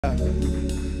Amen.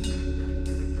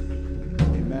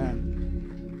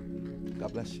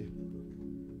 God bless you.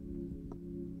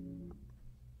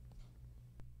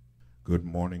 Good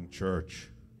morning, church.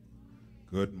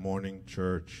 Good morning,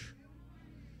 church.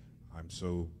 I'm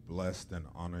so blessed and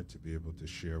honored to be able to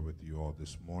share with you all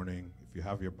this morning. If you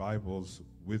have your Bibles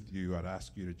with you, I'd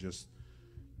ask you to just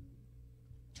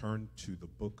turn to the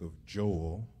book of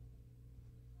Joel,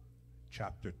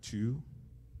 chapter 2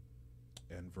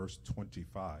 and verse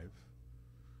 25.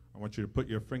 I want you to put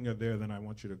your finger there, then I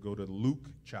want you to go to Luke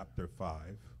chapter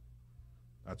 5.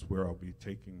 That's where I'll be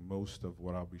taking most of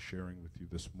what I'll be sharing with you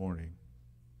this morning.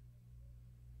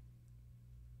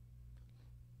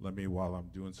 Let me, while I'm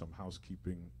doing some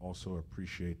housekeeping, also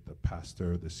appreciate the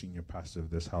pastor, the senior pastor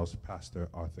of this house, Pastor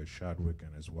Arthur Shadwick,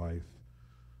 and his wife.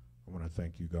 I want to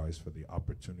thank you guys for the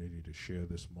opportunity to share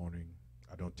this morning.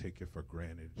 I don't take it for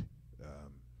granted.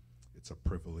 It's a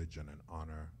privilege and an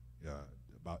honor.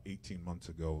 About 18 months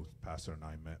ago, Pastor and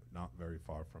I met not very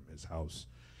far from his house,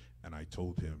 and I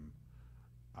told him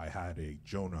I had a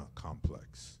Jonah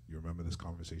complex. You remember this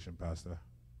conversation, Pastor?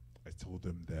 I told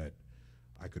him that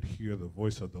I could hear the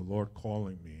voice of the Lord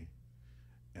calling me,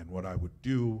 and what I would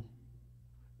do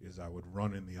is I would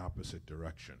run in the opposite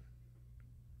direction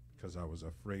because I was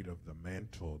afraid of the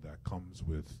mantle that comes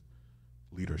with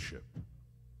leadership.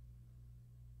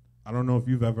 I don't know if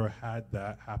you've ever had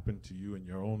that happen to you in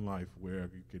your own life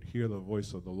where you could hear the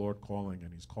voice of the Lord calling,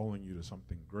 and he's calling you to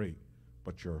something great,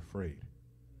 but you're afraid.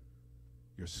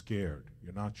 You're scared.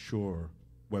 You're not sure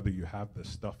whether you have this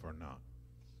stuff or not.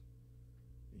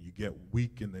 You get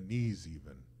weak in the knees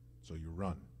even, so you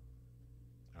run.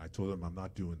 And I told him I'm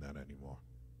not doing that anymore.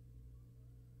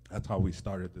 That's how we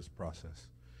started this process.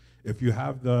 If you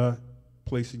have the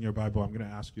place in your Bible, I'm going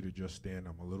to ask you to just stand.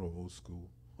 I'm a little old school.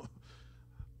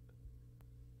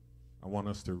 I want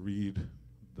us to read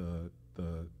the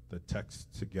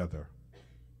text together.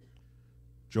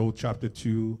 Joel chapter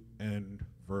 2 and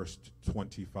verse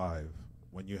 25.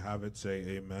 When you have it, say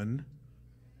amen.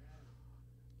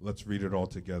 Let's read it all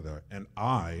together. And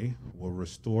I will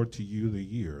restore to you the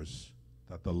years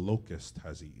that the locust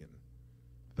has eaten,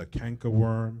 the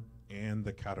cankerworm and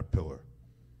the caterpillar,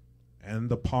 and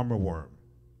the palmer worm,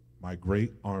 my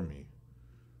great army,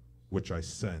 which I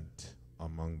sent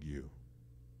among you.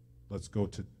 Let's go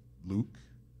to Luke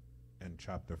and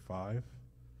chapter 5.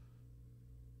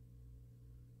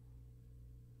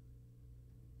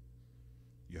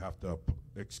 You have to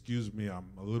excuse me, I'm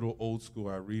a little old school.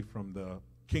 I read from the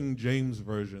King James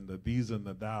version, the these and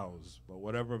the thous, but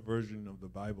whatever version of the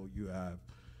Bible you have,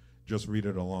 just read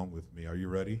it along with me. Are you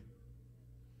ready?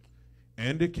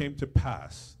 And it came to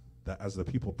pass that as the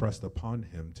people pressed upon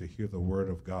him to hear the word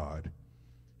of God,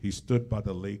 he stood by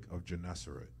the lake of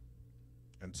Gennesaret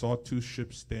and saw two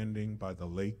ships standing by the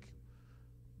lake,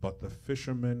 but the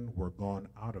fishermen were gone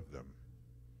out of them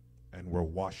and were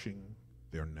washing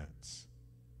their nets.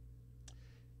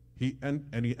 He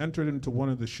entered into one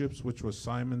of the ships, which was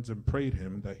Simon's, and prayed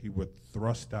him that he would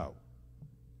thrust out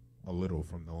a little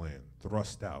from the land.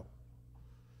 Thrust out.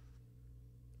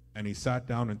 And he sat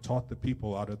down and taught the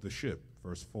people out of the ship.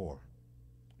 Verse 4.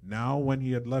 Now when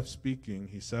he had left speaking,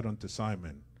 he said unto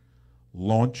Simon,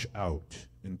 launch out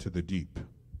into the deep,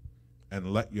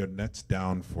 and let your nets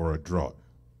down for a draught.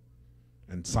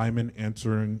 And Simon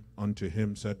answering unto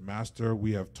him said, Master,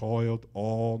 we have toiled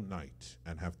all night,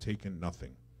 and have taken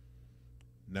nothing.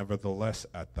 Nevertheless,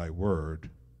 at thy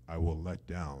word, I will let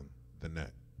down the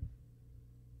net.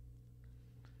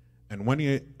 And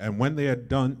when they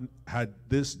had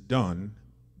this done,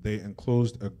 they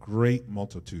enclosed a great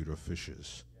multitude of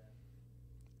fishes,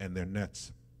 and their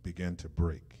nets began to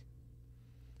break.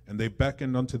 And they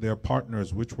beckoned unto their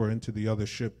partners which were into the other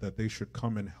ship, that they should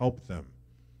come and help them.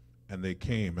 And they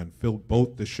came and filled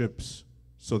both the ships,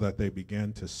 so that they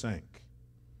began to sink.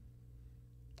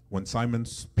 When Simon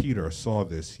Peter saw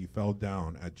this, he fell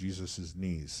down at Jesus'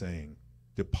 knees, saying,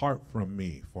 Depart from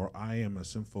me, for I am a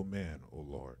sinful man, O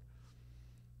Lord.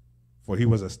 For he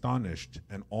was astonished,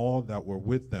 and all that were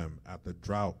with them at the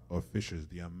draught of fishes,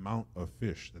 the amount of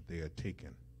fish that they had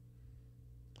taken.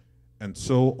 And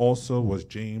so also was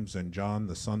James and John,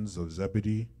 the sons of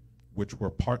Zebedee, which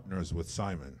were partners with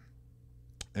Simon.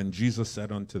 And Jesus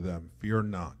said unto them, Fear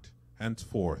not,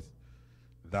 henceforth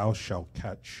thou shalt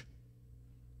catch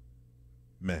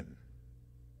men.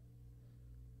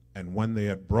 And when they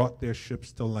had brought their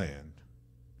ships to land,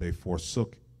 they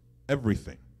forsook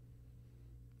everything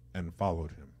and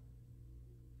followed him.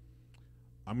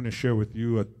 I'm going to share with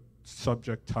you a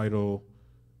subject title,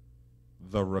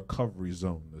 The Recovery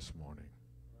Zone, this morning.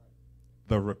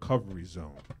 The recovery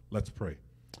zone. Let's pray.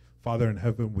 Father in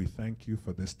heaven, we thank you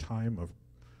for this time of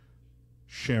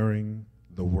sharing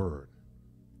the word.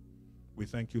 We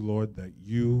thank you, Lord, that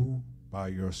you by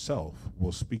yourself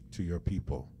will speak to your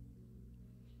people.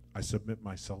 I submit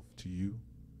myself to you.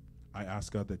 I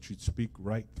ask, God, that you'd speak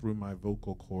right through my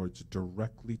vocal cords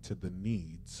directly to the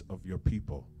needs of your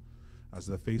people. As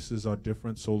the faces are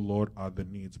different, so, Lord, are the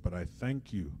needs. But I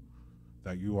thank you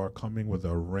that you are coming with a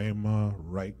rhema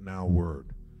right now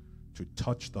word to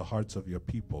touch the hearts of your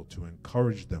people, to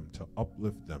encourage them, to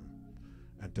uplift them,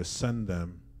 and to send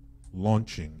them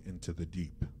launching into the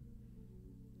deep.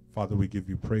 Father, we give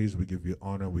you praise, we give you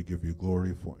honor, we give you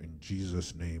glory, for in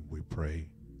Jesus' name we pray.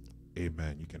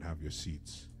 Amen. You can have your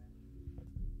seats.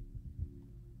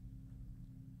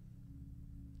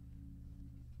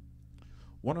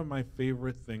 One of my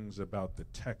favorite things about the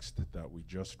text that we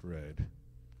just read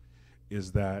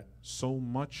is that so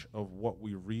much of what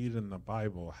we read in the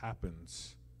Bible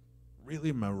happens,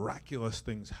 really miraculous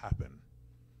things happen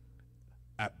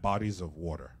at bodies of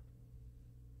water.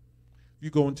 If you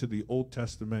go into the Old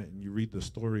Testament and you read the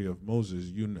story of Moses,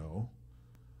 you know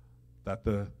that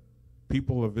the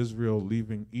people of Israel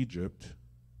leaving Egypt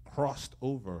crossed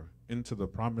over into the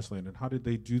Promised Land. And how did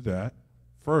they do that?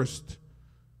 First,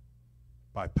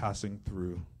 by passing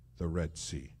through the Red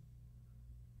Sea.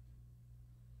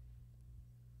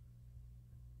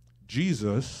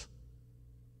 Jesus,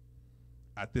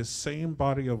 at this same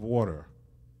body of water,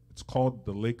 it's called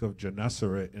the Lake of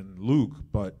Gennesaret in Luke,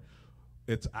 but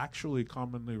it's actually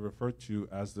commonly referred to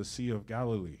as the Sea of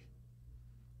Galilee.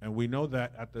 And we know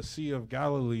that at the Sea of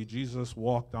Galilee, Jesus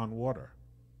walked on water.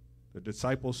 The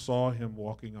disciples saw him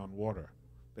walking on water.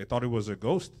 They thought it was a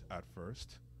ghost at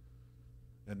first,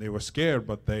 and they were scared,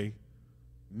 but they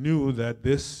knew that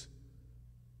this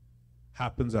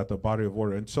happens at the body of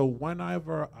water. And so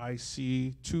whenever I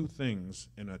see two things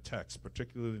in a text,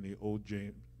 particularly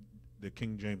in the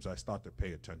King James, I start to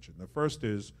pay attention. The first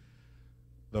is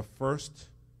the first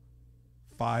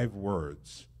 5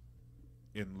 words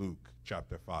in Luke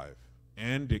chapter 5.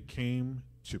 And it came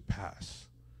to pass.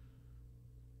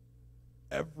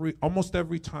 Almost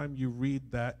every time you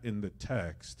read that in the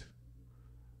text,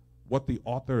 what the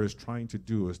author is trying to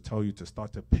do is tell you to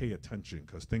start to pay attention,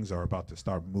 because things are about to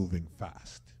start moving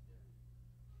fast.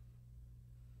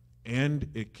 And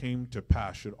it came to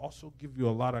pass should also give you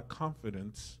a lot of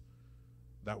confidence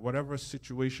that whatever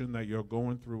situation that you're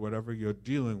going through, whatever you're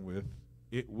dealing with,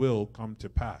 it will come to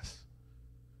pass.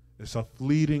 It's a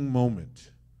fleeting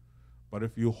moment. But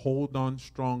if you hold on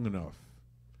strong enough,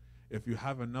 if you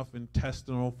have enough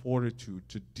intestinal fortitude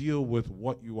to deal with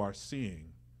what you are seeing,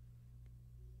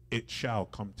 it shall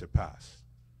come to pass.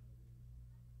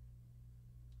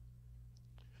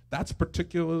 That's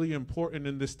particularly important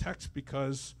in this text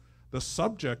because the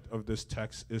subject of this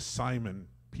text is Simon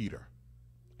Peter.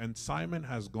 And Simon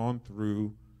has gone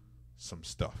through some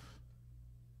stuff.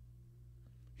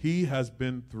 He has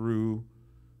been through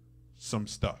some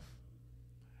stuff.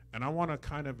 And I want to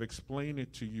kind of explain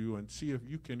it to you and see if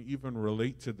you can even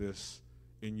relate to this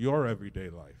in your everyday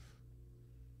life.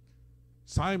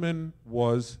 Simon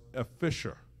was a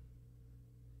fisher.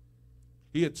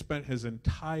 He had spent his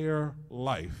entire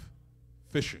life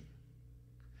fishing.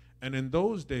 And in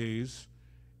those days,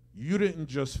 you didn't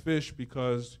just fish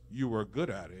because you were good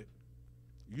at it.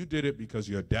 You did it because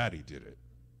your daddy did it.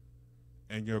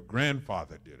 And your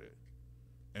grandfather did it.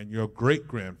 And your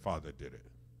great-grandfather did it.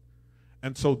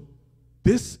 And so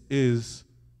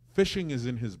fishing is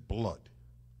in his blood.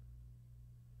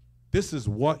 This is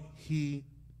what he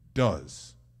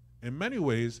does. In many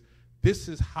ways, this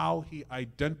is how he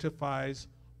identifies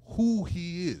who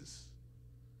he is.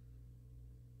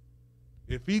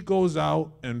 If he goes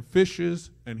out and fishes,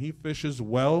 and he fishes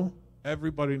well,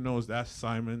 everybody knows that's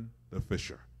Simon the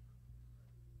fisher.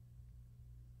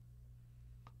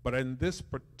 But in this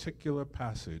particular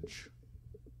passage,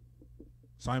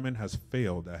 Simon has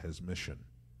failed at his mission.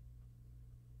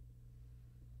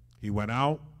 He went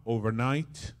out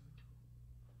overnight.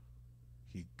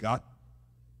 He got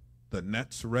the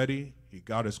nets ready. He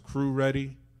got his crew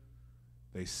ready.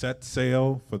 They set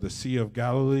sail for the Sea of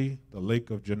Galilee, the Lake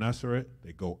of Gennesaret.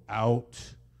 They go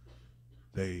out.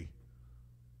 They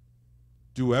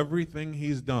do everything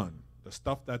he's done, the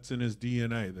stuff that's in his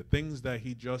DNA, the things that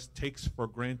he just takes for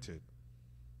granted.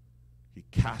 He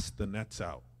casts the nets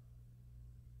out,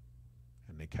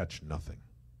 and they catch nothing.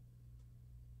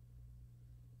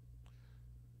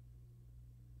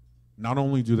 Not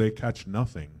only do they catch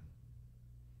nothing,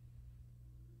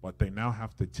 but they now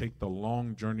have to take the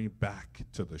long journey back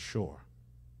to the shore,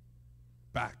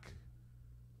 back,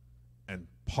 and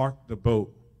park the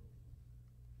boat.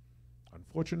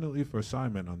 Unfortunately for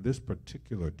Simon, on this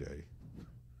particular day,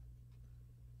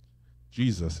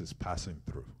 Jesus is passing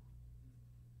through.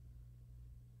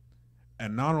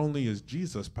 And not only is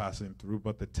Jesus passing through,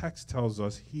 but the text tells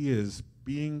us he is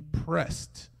being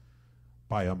pressed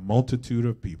by a multitude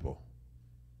of people.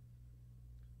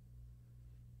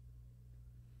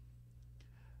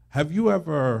 Have you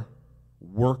ever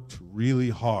worked really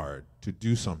hard to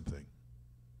do something?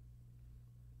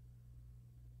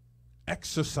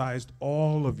 Exercised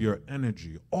all of your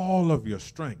energy, all of your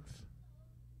strength,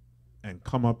 and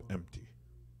come up empty?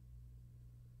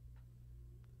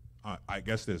 I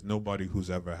guess there's nobody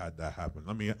who's ever had that happen.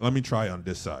 Let me try on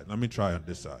this side.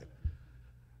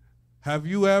 Have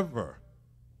you ever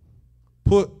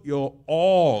put your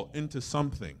all into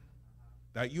something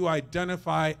that you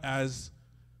identify as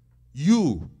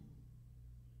you?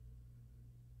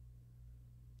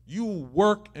 You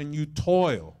work and you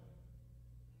toil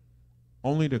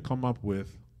only to come up with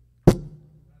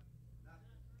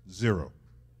 0.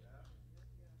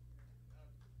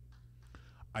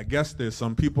 I guess there's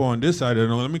some people on this side that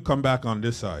know. Let me come back on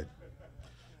this side.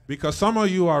 Because some of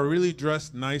you are really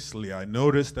dressed nicely. I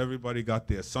noticed everybody got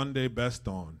their Sunday best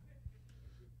on.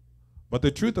 But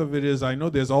the truth of it is, I know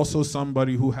there's also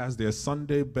somebody who has their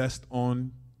Sunday best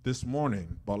on this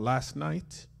morning. But last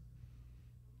night,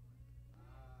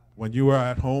 when you were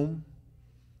at home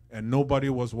and nobody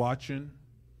was watching,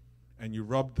 and you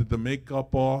rubbed the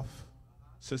makeup off,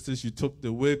 sisters, you took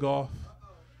the wig off,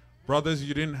 brothers,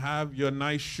 you didn't have your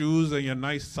nice shoes and your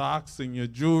nice socks and your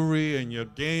jewelry and your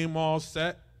game all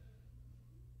set,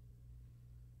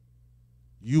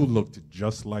 you looked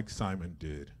just like Simon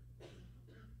did,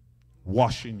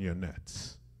 washing your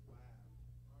nets.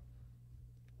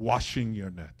 Washing your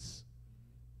nets.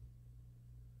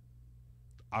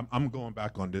 I'm going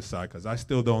back on this side because I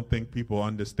still don't think people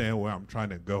understand where I'm trying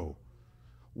to go.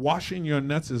 Washing your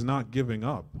nets is not giving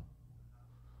up.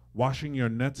 Washing your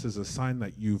nets is a sign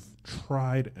that you've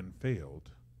tried and failed.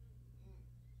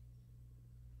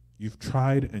 You've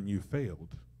tried and you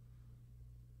failed.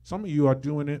 Some of you are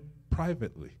doing it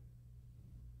privately.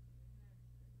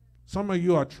 Some of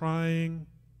you are trying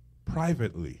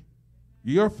privately.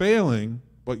 You're failing,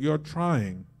 but you're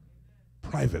trying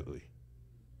privately.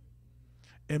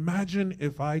 Imagine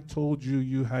if I told you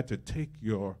you had to take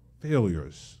your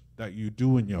failures that you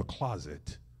do in your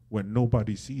closet when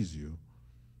nobody sees you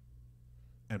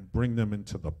and bring them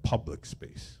into the public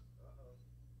space.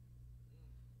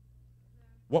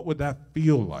 What would that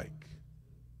feel like?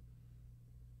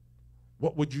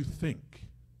 What would you think?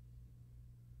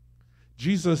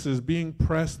 Jesus is being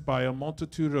pressed by a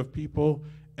multitude of people,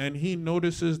 and he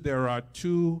notices there are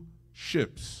 2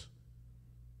 ships.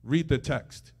 Read the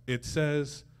text. It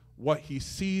says what he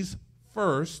sees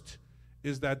first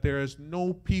is that there is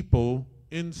no people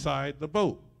inside the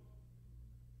boat.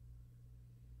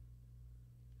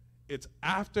 It's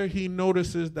after he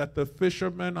notices that the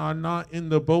fishermen are not in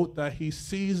the boat that he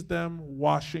sees them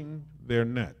washing their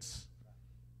nets.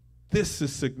 This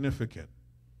is significant.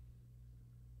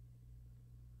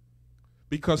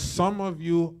 Because some of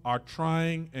you are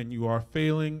trying and you are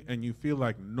failing and you feel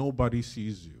like nobody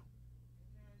sees you.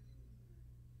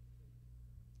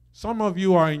 Some of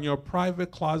you are in your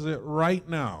private closet right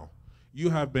now. You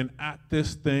have been at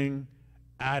this thing,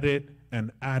 at it,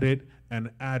 and at it,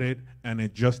 and at it, and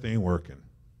it just ain't working.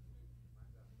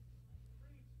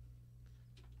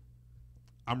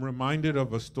 I'm reminded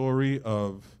of a story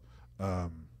of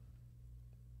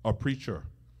a preacher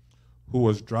who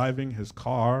was driving his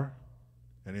car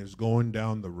and he was going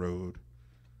down the road,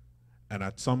 and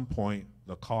at some point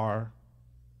the car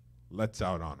lets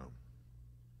out on him.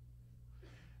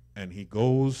 And he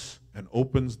goes and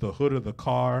opens the hood of the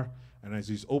car, and as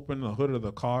he's opening the hood of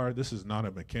the car, this is not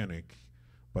a mechanic,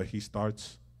 but he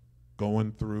starts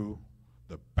going through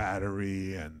the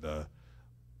battery and the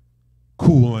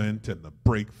coolant and the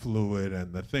brake fluid,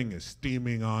 and the thing is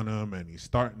steaming on him, and he's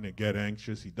starting to get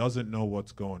anxious. He doesn't know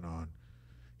what's going on.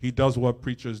 He does what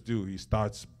preachers do. He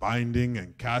starts binding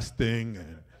and casting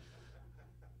and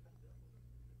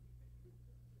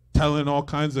telling all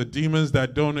kinds of demons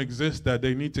that don't exist that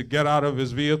they need to get out of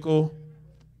his vehicle.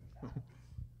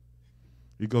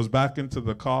 He goes back into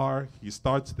the car, he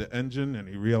starts the engine, and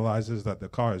he realizes that the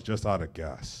car is just out of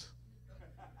gas.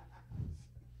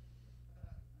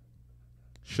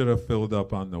 Should have filled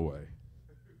up on the way.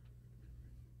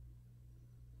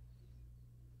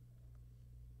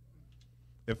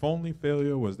 If only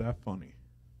failure was that funny.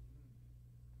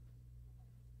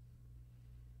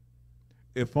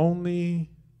 If only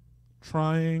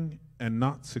trying and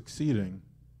not succeeding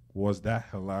was that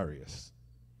hilarious.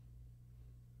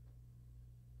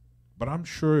 But I'm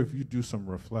sure if you do some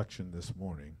reflection this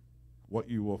morning, what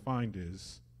you will find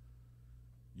is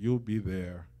you'll be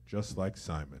there just like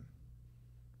Simon,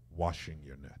 washing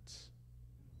your nets.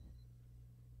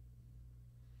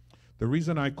 The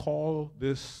reason I call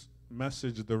this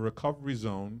message the recovery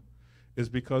zone is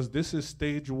because this is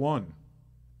stage one.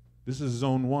 This is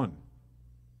zone one.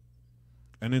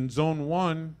 And in zone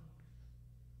one,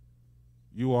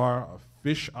 you are a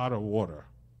fish out of water.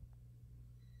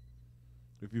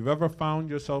 If you've ever found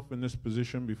yourself in this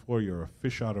position before, you're a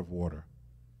fish out of water.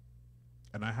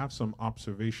 And I have some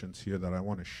observations here that I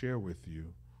want to share with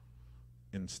you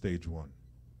in stage one.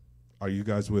 Are you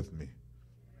guys with me?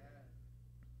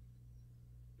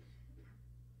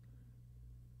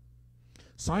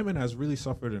 Simon has really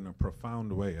suffered in a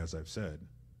profound way, as I've said.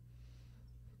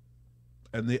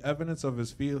 And the evidence of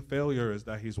his failure is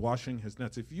that he's washing his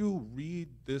nets. If you read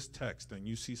this text and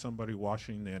you see somebody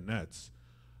washing their nets,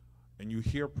 and you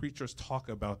hear preachers talk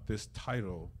about this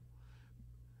title,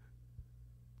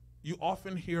 you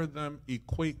often hear them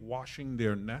equate washing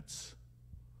their nets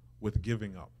with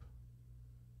giving up.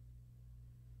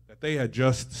 That they had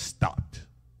just stopped.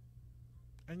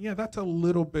 And yeah, that's a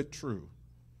little bit true.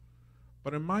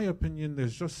 But in my opinion,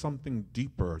 there's just something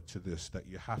deeper to this that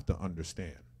you have to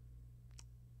understand.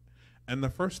 And the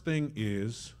first thing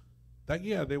is that,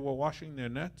 yeah, they were washing their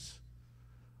nets.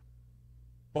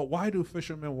 But why do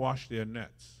fishermen wash their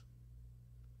nets?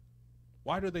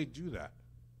 Why do they do that?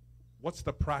 What's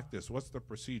the practice? What's the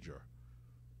procedure?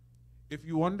 If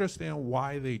you understand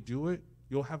why they do it,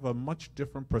 you'll have a much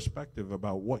different perspective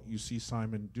about what you see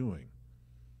Simon doing.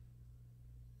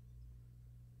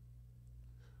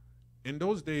 In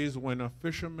those days, when a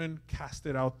fisherman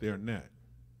casted out their net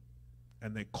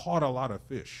and they caught a lot of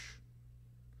fish,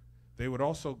 they would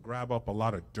also grab up a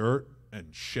lot of dirt and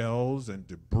shells and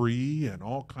debris and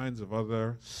all kinds of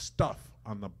other stuff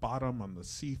on the bottom, on the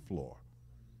seafloor.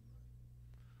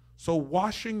 So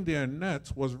washing their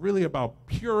nets was really about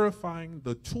purifying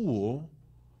the tool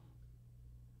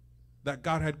that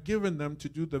God had given them to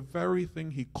do the very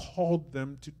thing he called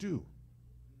them to do.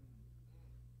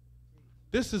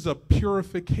 This is a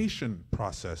purification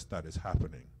process that is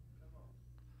happening.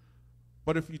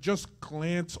 But if you just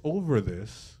glance over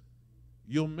this,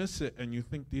 you'll miss it and you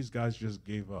think these guys just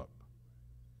gave up.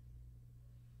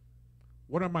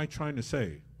 What am I trying to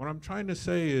say? What I'm trying to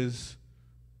say is,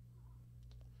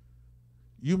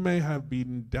 you may have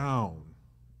been down.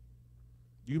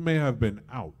 You may have been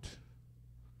out.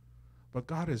 But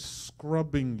God is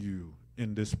scrubbing you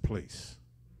in this place.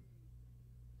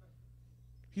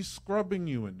 He's scrubbing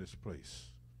you in this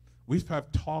place. We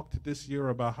have talked this year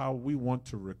about how we want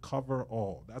to recover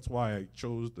all. That's why I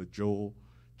chose the Joel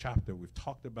chapter. We've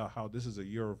talked about how this is a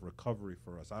year of recovery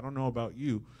for us. I don't know about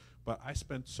you, but I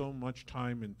spent so much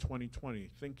time in 2020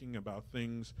 thinking about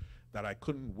things that I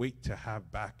couldn't wait to have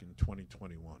back in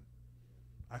 2021.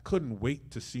 I couldn't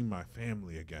wait to see my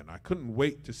family again. I couldn't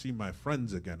wait to see my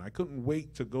friends again. I couldn't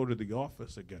wait to go to the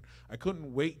office again. I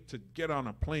couldn't wait to get on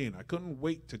a plane. I couldn't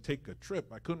wait to take a trip.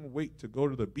 I couldn't wait to go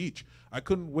to the beach. I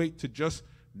couldn't wait to just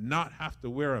not have to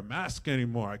wear a mask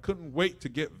anymore. I couldn't wait to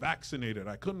get vaccinated.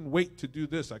 I couldn't wait to do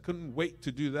this. I couldn't wait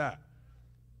to do that.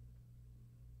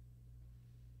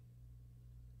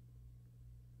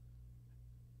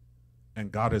 And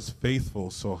God is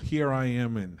faithful. So here I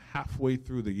am, and halfway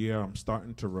through the year, I'm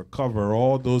starting to recover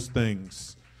all those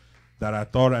things that I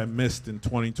thought I missed in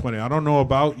 2020. I don't know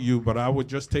about you, but I would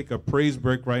just take a praise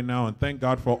break right now and thank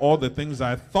God for all the things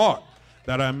I thought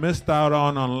that I missed out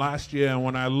on last year. And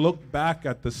when I look back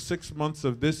at the 6 months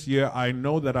of this year, I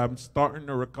know that I'm starting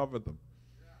to recover them.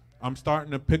 I'm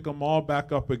starting to pick them all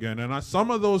back up again. And some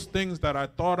of those things that I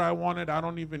thought I wanted, I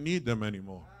don't even need them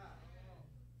anymore.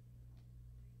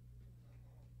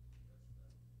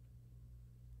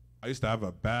 I used to have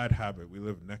a bad habit. We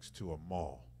lived next to a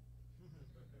mall.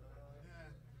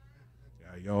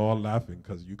 Yeah, you're all laughing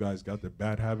because you guys got the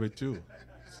bad habit too.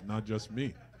 It's not just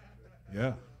me.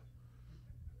 Yeah.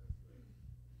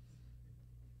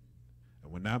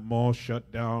 And when that mall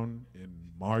shut down in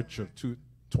March of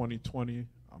 2020,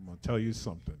 I'm going to tell you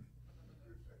something.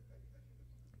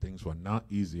 Things were not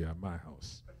easy at my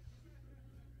house.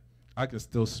 I can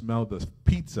still smell the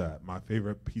pizza at my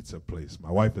favorite pizza place. My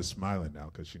wife is smiling now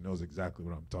because she knows exactly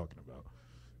what I'm talking about.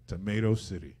 Tomato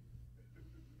City.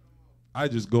 I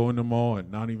just go in the mall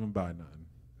and not even buy nothing.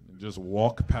 And just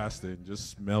walk past it and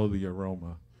just smell the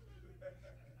aroma.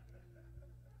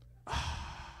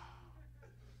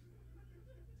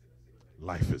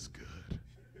 Life is good.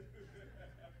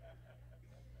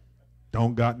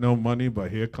 Don't got no money,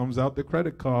 but here comes out the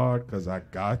credit card because I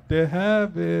got to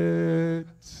have it.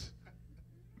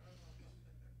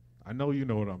 I know you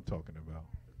know what I'm talking about.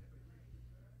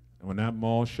 And when that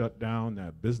mall shut down,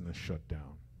 that business shut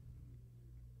down.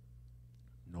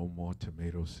 no more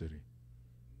Tomato City.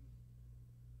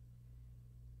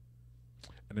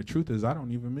 And the truth is, I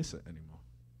don't even miss it anymore.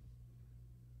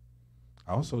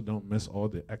 I also don't miss all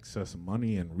the excess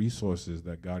money and resources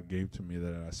that God gave to me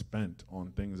that I spent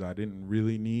on things I didn't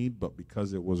really need, but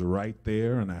because it was right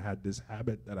there and I had this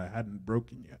habit that I hadn't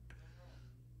broken yet.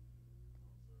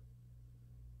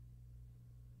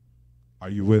 Are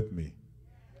you with me?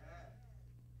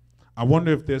 I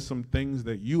wonder if there's some things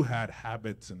that you had,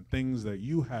 habits and things that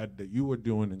you had that you were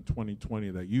doing in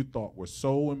 2020 that you thought were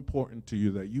so important to you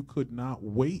that you could not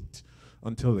wait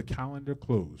until the calendar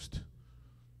closed,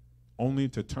 only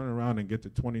to turn around and get to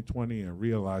 2020 and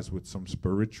realize with some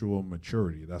spiritual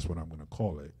maturity, that's what I'm going to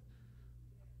call it,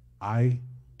 I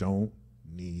don't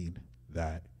need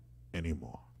that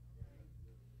anymore.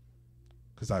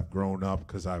 Because I've grown up,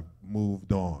 because I've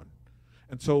moved on.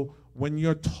 And so when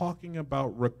you're talking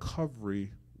about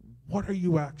recovery, what are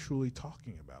you actually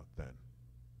talking about then?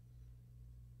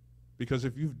 Because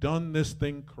if you've done this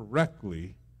thing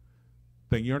correctly,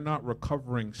 then you're not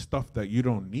recovering stuff that you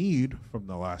don't need from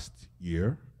the last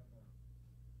year.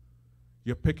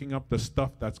 You're picking up the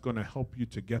stuff that's going to help you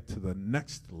to get to the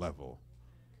next level.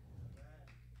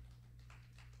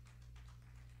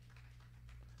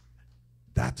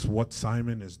 That's what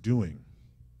Simon is doing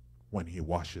when he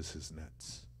washes his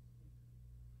nets.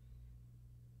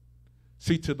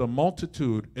 See, to the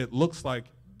multitude, it looks like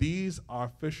these are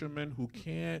fishermen who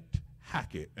can't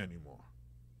hack it anymore.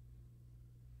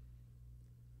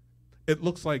 It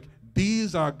looks like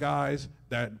these are guys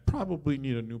that probably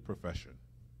need a new profession.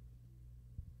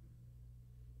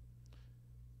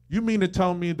 You mean to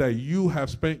tell me that you have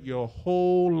spent your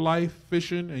whole life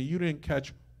fishing and you didn't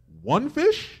catch one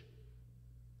fish?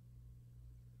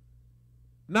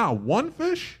 Not one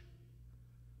fish?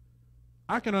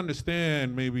 I can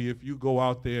understand maybe if you go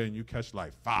out there and you catch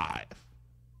like 5.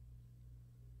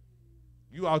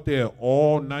 You out there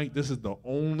all night, this is the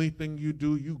only thing you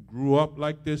do. You grew up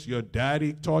like this. Your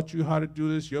daddy taught you how to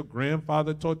do this. Your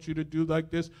grandfather taught you to do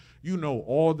like this. You know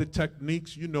all the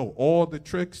techniques. You know all the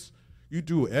tricks. You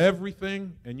do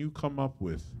everything, and you come up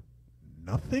with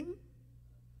nothing?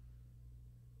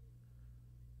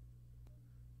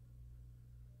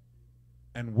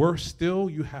 And worse still,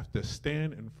 you have to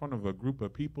stand in front of a group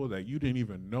of people that you didn't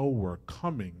even know were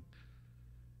coming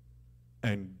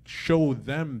and show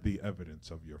them the evidence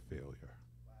of your failure.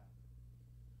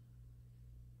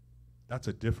 That's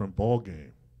a different ball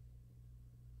game.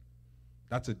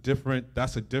 That's a different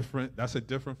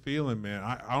feeling, man.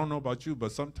 I don't know about you,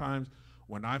 but sometimes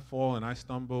when I fall and I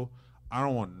stumble, I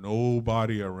don't want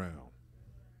nobody around.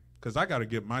 Because I got to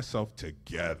get myself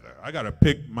together. I got to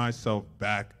pick myself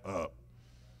back up.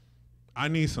 I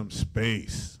need some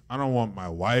space. I don't want my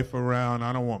wife around.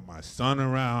 I don't want my son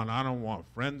around. I don't want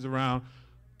friends around.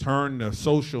 Turn the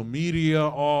social media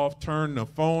off. Turn the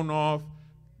phone off.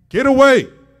 Get away.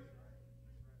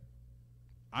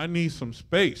 I need some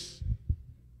space.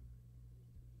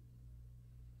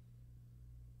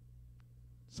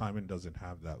 Simon doesn't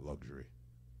have that luxury.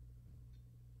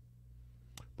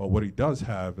 But what he does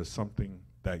have is something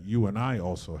that you and I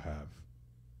also have.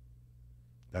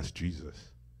 That's Jesus.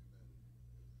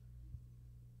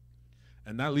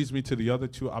 And that leads me to the other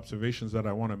 2 observations that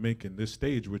I want to make in this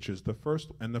stage, which is the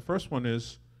first one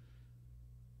is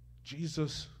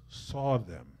Jesus saw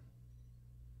them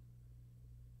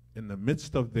in the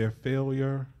midst of their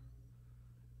failure,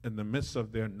 in the midst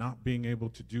of their not being able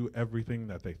to do everything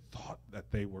that they thought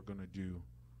that they were going to do.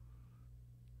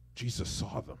 Jesus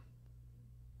saw them.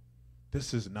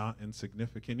 This is not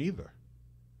insignificant either.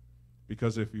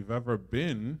 Because if you've ever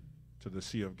been to the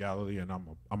Sea of Galilee, and I'm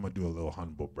going to do a little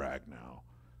humble brag now.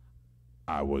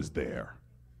 I was there.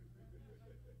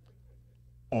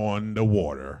 On the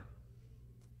water.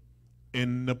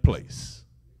 In the place.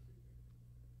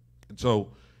 And so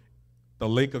the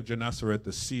Lake of Gennesaret,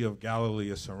 the Sea of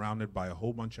Galilee, is surrounded by a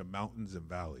whole bunch of mountains and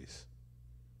valleys.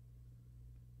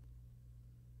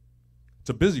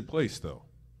 It's a busy place, though.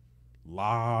 A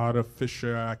lot of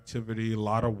fisher activity, a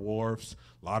lot of wharfs,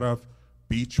 a lot of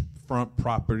beachfront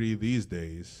property these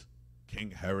days.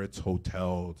 King Herod's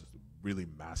Hotel, really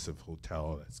massive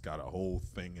hotel that's got a whole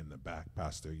thing in the back.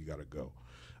 Pastor, you got to go.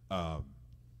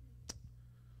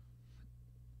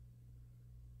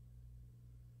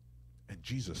 And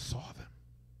Jesus saw them.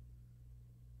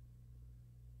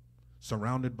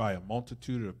 Surrounded by a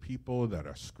multitude of people that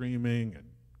are screaming and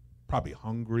probably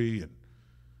hungry and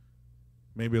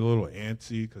maybe a little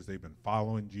antsy because they've been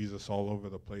following Jesus all over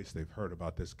the place. They've heard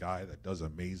about this guy that does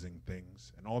amazing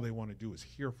things, and all they want to do is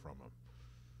hear from him.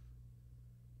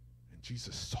 And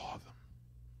Jesus saw them.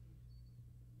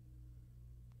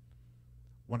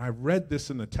 When I read this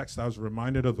in the text, I was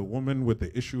reminded of the woman with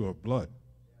the issue of blood.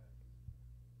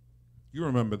 You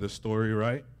remember this story,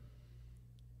 right?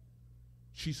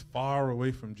 She's far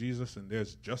away from Jesus, and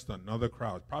there's just another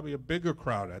crowd, probably a bigger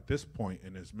crowd at this point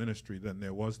in his ministry than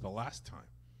there was the last time,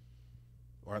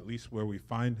 or at least where we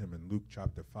find him in Luke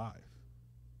chapter 5.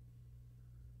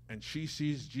 And she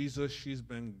sees Jesus. She's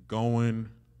been going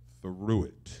through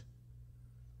it.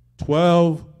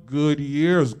 12 good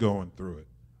years going through it.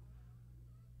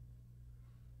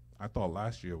 I thought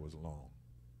last year was long.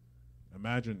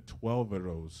 Imagine 12 of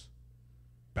those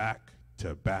back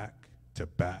to back to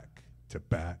back to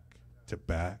back to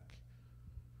back.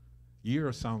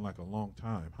 Years sound like a long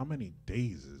time. How many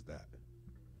days is that?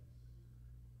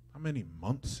 How many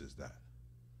months is that?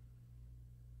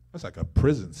 That's like a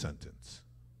prison sentence.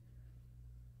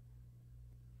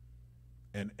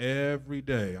 And every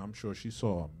day, I'm sure she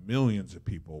saw millions of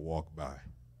people walk by.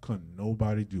 Couldn't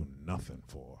nobody do nothing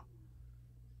for her.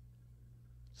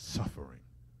 Suffering,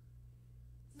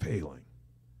 failing,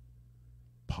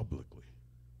 publicly.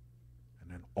 And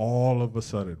then all of a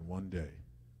sudden, one day,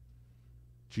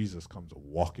 Jesus comes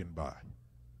walking by.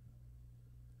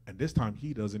 And this time,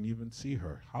 he doesn't even see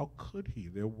her. How could he?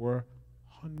 There were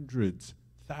hundreds,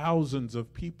 thousands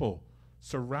of people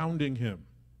surrounding him.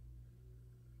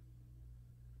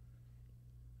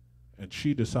 And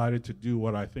she decided to do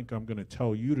what I think I'm going to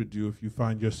tell you to do if you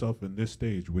find yourself in this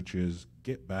stage, which is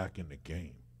get back in the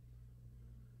game.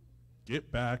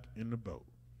 Get back in the boat.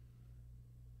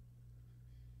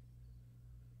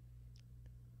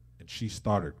 And she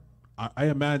started, I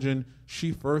imagine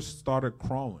she first started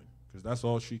crawling, because that's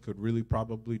all she could really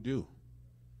probably do.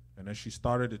 And as she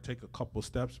started to take a couple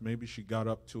steps, maybe she got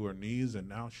up to her knees, and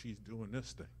now she's doing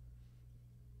this thing.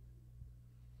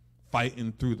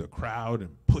 Fighting through the crowd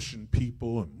and pushing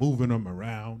people and moving them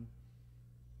around.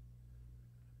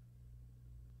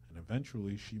 And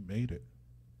eventually she made it.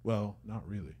 Well, not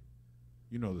really.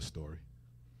 You know the story.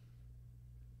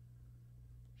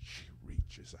 She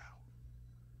reaches out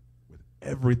with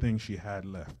everything she had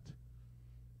left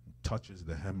and touches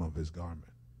the hem of his garment.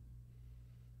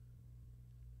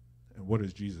 And what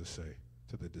does Jesus say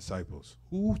to the disciples?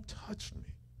 Who touched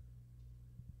me?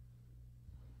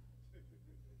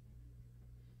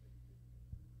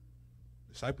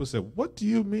 Disciples said, what do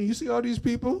you mean? You see all these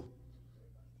people?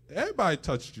 Everybody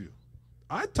touched you.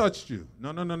 I touched you.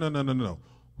 No.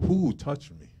 Who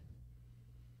touched me?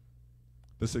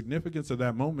 The significance of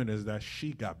that moment is that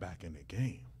she got back in the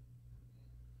game.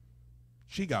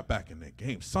 She got back in the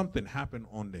game. Something happened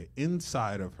on the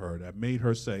inside of her that made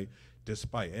her say,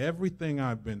 despite everything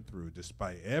I've been through,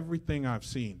 despite everything I've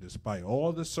seen, despite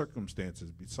all the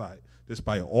circumstances,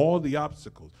 despite all the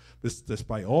obstacles,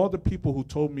 despite all the people who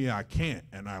told me I can't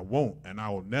and I won't and I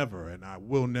will never and I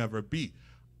will never be,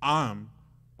 I'm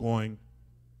going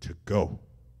to go.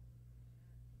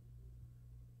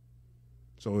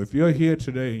 So if you're here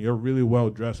today and you're really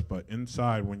well dressed, but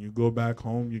inside when you go back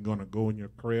home, you're going to go in your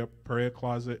prayer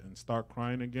closet and start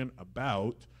crying again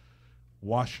about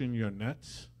washing your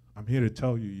nets, I'm here to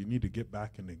tell you, you need to get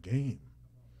back in the game.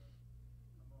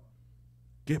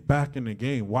 Get back in the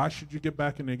game. Why should you get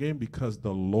back in the game? Because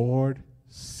the Lord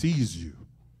sees you.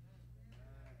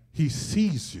 He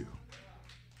sees you.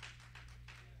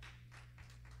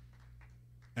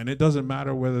 And it doesn't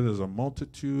matter whether there's a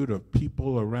multitude of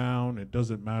people around. It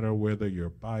doesn't matter whether you're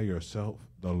by yourself.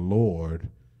 The Lord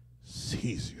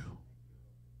sees you.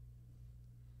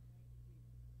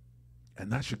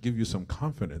 And that should give you some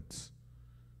confidence.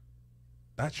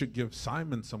 That should give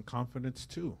Simon some confidence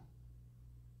too.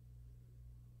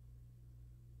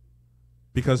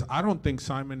 Because I don't think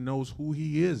Simon knows who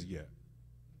he is yet.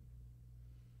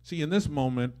 See, in this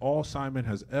moment, all Simon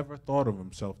has ever thought of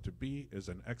himself to be is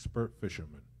an expert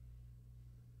fisherman.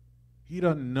 He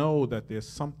doesn't know that there's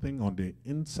something on the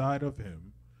inside of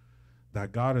him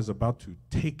that God is about to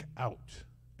take out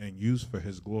and use for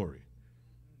his glory.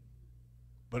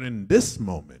 But in this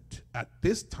moment, at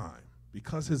this time,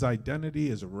 because his identity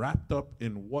is wrapped up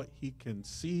in what he can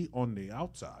see on the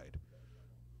outside,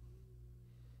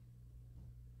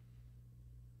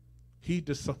 he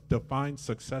defines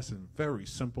success in very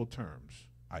simple terms.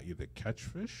 I either catch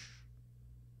fish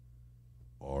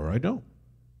or I don't.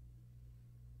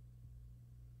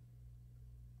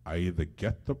 I either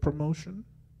get the promotion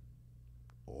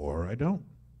or I don't.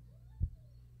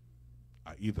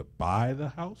 I either buy the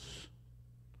house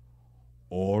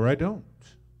or I don't.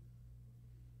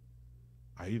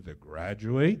 I either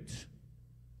graduate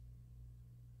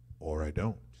or I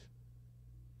don't.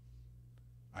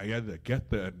 I either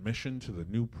get the admission to the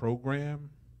new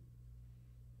program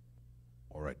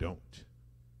or I don't.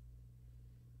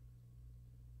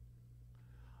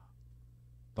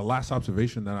 The last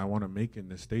observation that I want to make in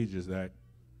this stage is that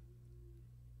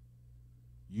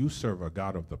you serve a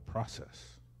God of the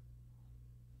process.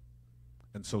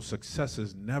 And so success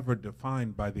is never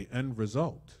defined by the end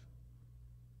result.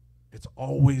 It's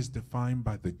always defined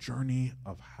by the journey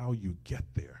of how you get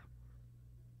there.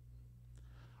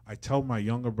 I tell my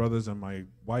younger brothers and my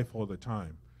wife all the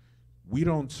time, we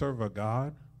don't serve a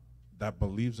God that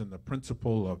believes in the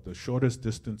principle of the shortest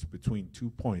distance between 2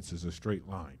 points is a straight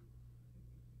line.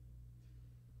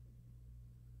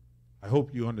 I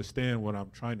hope you understand what I'm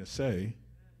trying to say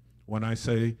when I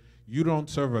say you don't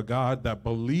serve a God that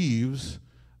believes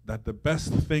that the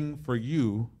best thing for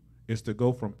you is to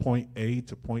go from point A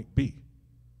to point B.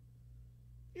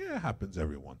 Yeah, it happens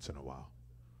every once in a while.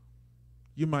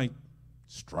 You might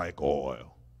strike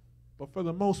oil, but for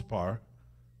the most part,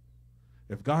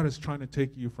 if God is trying to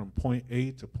take you from point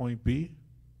A to point B,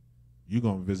 you're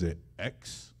going to visit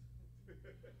X,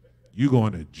 you're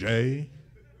going to J,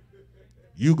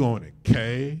 you're going to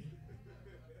K,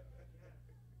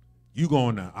 you're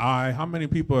going to I. How many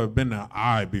people have been to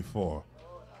I before?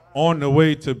 On the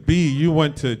way to B, you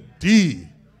went to D.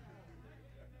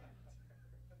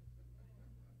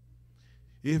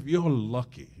 If you're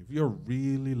lucky, if you're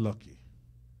really lucky,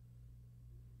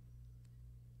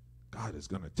 God is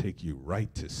going to take you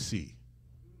right to C.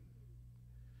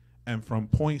 And from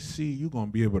point C, you're going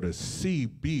to be able to see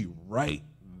B right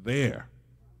there.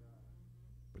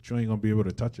 But you ain't going to be able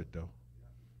to touch it, though.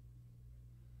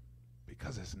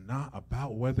 Because it's not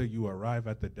about whether you arrive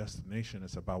at the destination.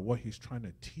 It's about what he's trying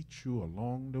to teach you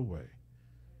along the way.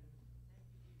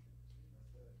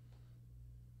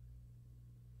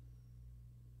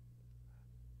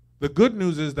 The good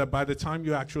news is that by the time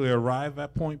you actually arrive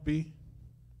at point B,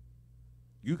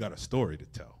 you got a story to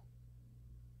tell.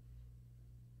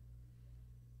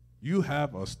 You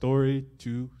have a story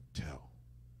to tell.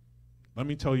 Let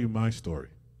me tell you my story.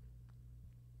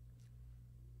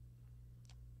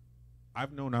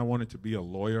 I've known I wanted to be a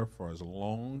lawyer for as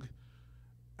long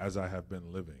as I have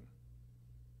been living.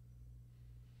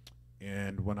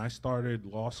 And when I started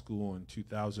law school in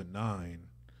 2009,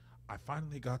 I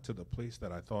finally got to the place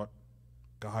that I thought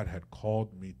God had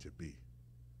called me to be.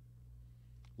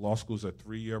 Law school is a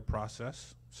 3-year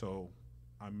process, so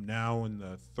I'm now in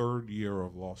the 3rd year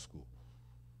of law school.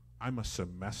 I'm a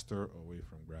semester away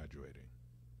from graduating.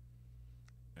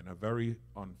 And a very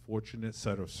unfortunate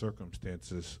set of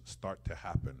circumstances start to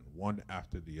happen, one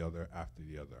after the other after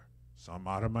the other. Some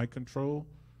out of my control,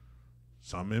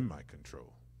 some in my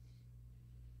control.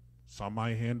 Some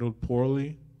I handled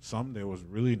poorly, some there was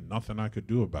really nothing I could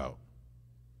do about.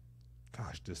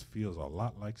 Gosh, this feels a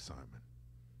lot like Simon.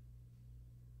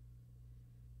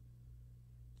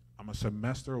 I'm a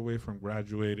semester away from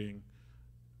graduating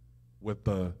with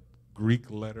the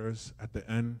Greek letters at the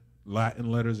end,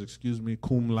 Latin letters,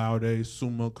 cum laude,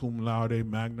 summa cum laude,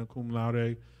 magna cum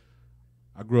laude.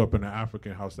 I grew up in an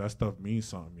African house. That stuff means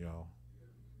something, y'all.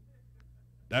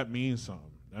 That means something.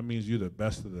 That means you're the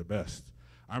best of the best.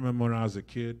 I remember when I was a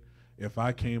kid, if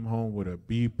I came home with a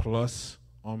B+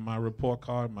 on my report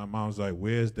card, my mom was like,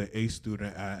 where's the A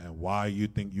student at and why you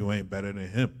think you ain't better than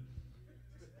him?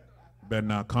 Better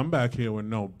not come back here with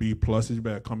no B+. You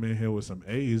better come in here with some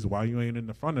A's. Why you ain't in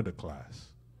the front of the class?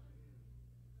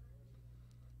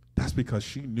 That's because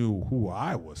she knew who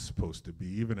I was supposed to be,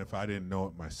 even if I didn't know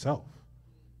it myself.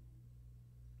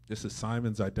 This is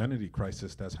Simon's identity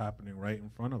crisis that's happening right in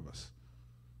front of us.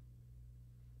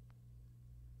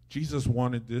 Jesus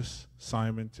wanted this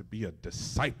Simon to be a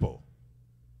disciple.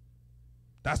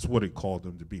 That's what he called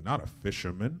him to be, not a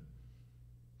fisherman.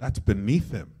 That's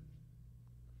beneath him.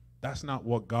 That's not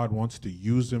what God wants to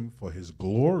use him for his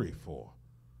glory for.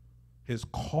 His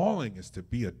calling is to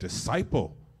be a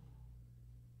disciple.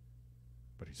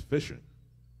 But he's fishing.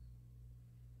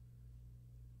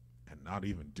 And not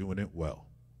even doing it well.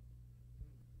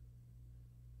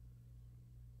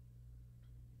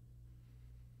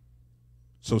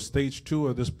 So stage 2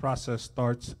 of this process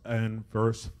starts in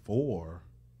verse 4.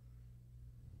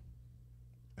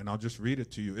 And I'll just read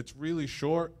it to you. It's really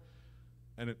short.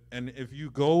 And if you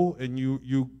go and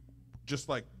you just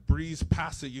like breeze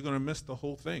past it, you're going to miss the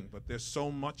whole thing. But there's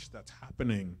so much that's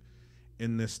happening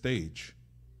in this stage.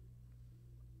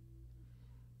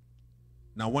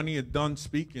 Now, when he had done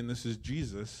speaking, this is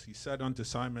Jesus, he said unto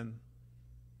Simon,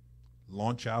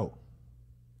 launch out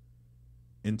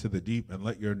into the deep and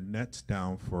let your nets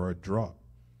down for a draught.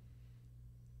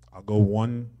 I'll go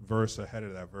one verse ahead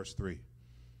of that, verse 3.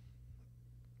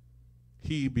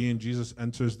 He, being Jesus,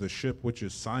 enters the ship, which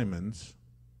is Simon's.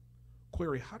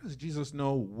 Query, how does Jesus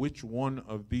know which one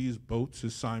of these boats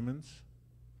is Simon's?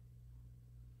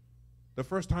 The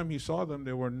first time he saw them,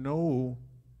 there were no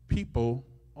people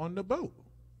on the boat.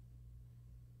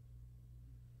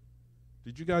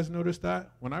 Did you guys notice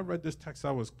that? When I read this text,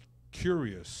 I was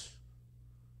curious.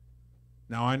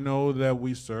 Now, I know that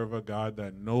we serve a God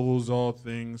that knows all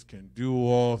things, can do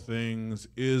all things,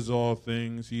 is all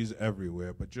things. He's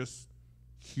everywhere. But just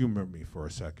humor me for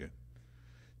a second.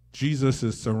 Jesus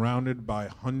is surrounded by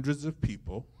hundreds of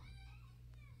people.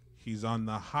 He's on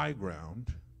the high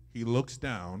ground. He looks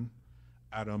down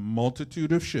at a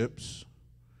multitude of ships.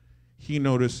 He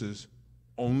notices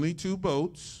only 2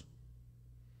 boats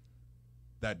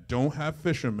that don't have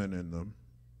fishermen in them.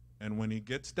 And when he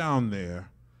gets down there,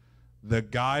 the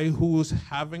guy who's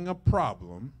having a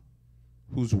problem,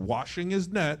 who's washing his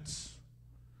nets,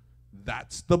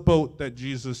 that's the boat that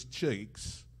Jesus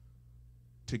takes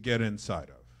to get inside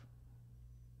of.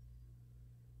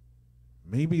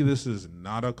 Maybe this is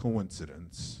not a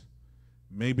coincidence.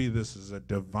 Maybe this is a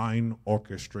divine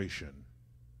orchestration.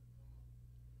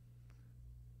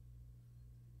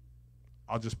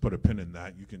 I'll just put a pin in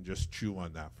that. You can just chew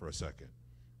on that for a second.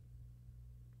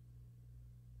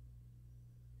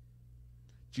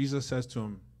 Jesus says to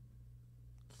him,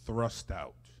 thrust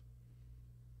out.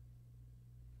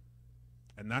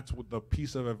 And that's what the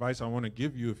piece of advice I want to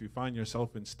give you if you find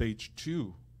yourself in stage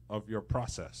 2 of your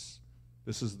process.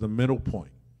 This is the middle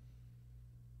point.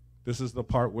 This is the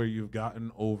part where you've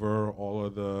gotten over all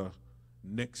of the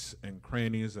nicks and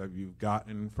crannies that you've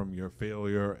gotten from your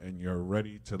failure, and you're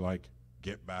ready to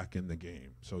get back in the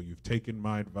game. So you've taken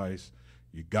my advice,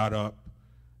 you got up,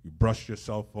 you brushed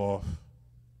yourself off,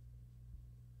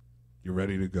 you're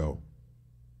ready to go.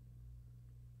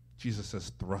 Jesus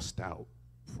says, thrust out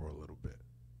for a little bit.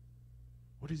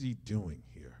 What is he doing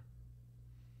here?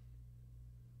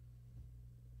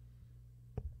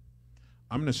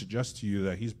 I'm going to suggest to you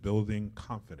that he's building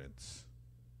confidence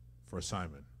for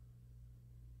Simon.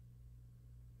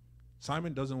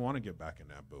 Simon doesn't want to get back in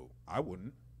that boat. I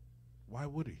wouldn't. Why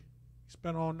would he? He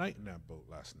spent all night in that boat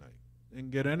last night.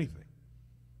 Didn't get anything.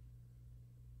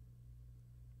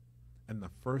 And the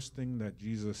first thing that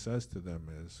Jesus says to them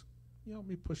is, you help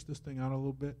me push this thing out a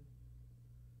little bit?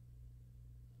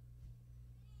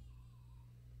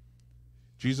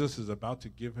 Jesus is about to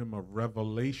give him a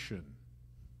revelation.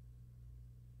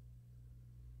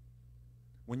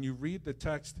 When you read the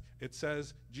text, it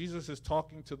says Jesus is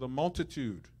talking to the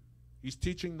multitude. He's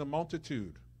teaching the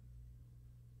multitude.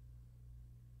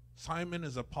 Simon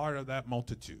is a part of that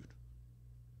multitude.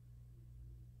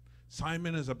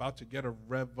 Simon is about to get a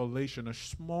revelation, a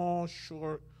small,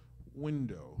 short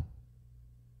window.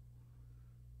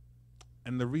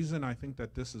 And the reason I think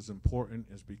that this is important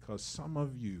is because some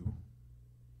of you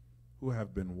who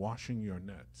have been washing your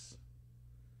nets,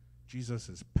 Jesus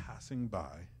is passing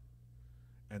by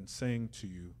and saying to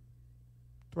you,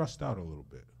 thrust out a little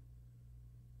bit.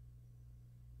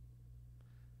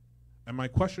 And my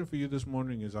question for you this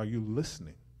morning is, are you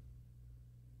listening?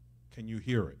 Can you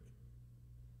hear it?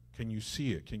 Can you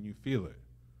see it? Can you feel it?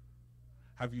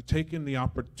 Have you taken the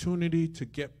opportunity to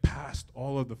get past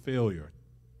all of the failure,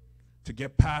 to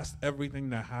get past everything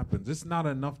that happens? It's not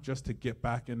enough just to get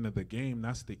back into the game.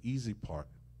 That's the easy part.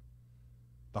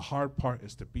 The hard part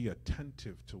is to be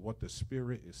attentive to what the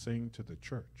Spirit is saying to the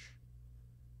church.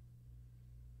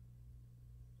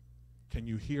 Can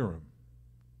you hear him?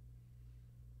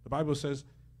 The Bible says,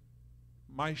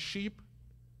 my sheep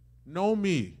know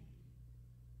me.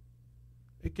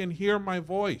 It can hear my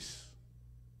voice.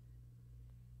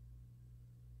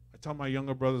 I tell my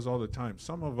younger brothers all the time,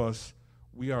 some of us,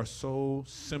 we are so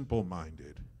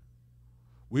simple-minded.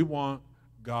 We want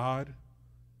God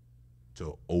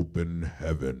to open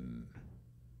heaven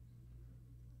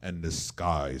and the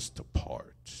skies to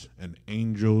part and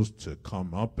angels to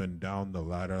come up and down the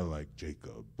ladder like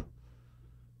Jacob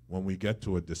when we get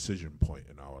to a decision point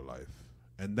in our life.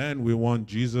 And then we want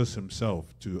Jesus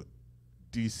himself to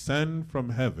descend from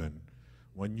heaven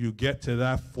when you get to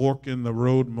that fork in the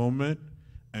road moment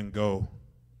and go,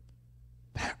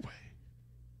 that way.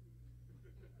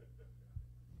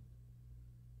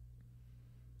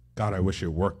 God, I wish it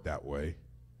worked that way.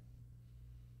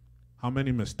 How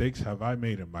many mistakes have I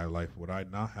made in my life would I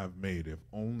not have made if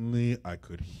only I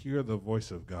could hear the voice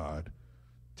of God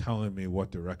telling me what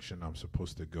direction I'm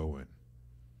supposed to go in?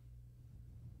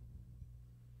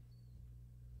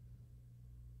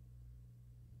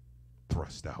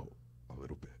 Thrust out a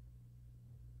little bit.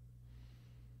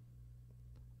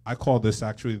 I call this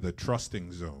actually the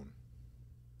trusting zone,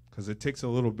 because it takes a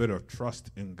little bit of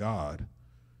trust in God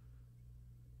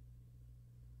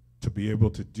to be able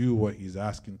to do what he's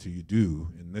asking you to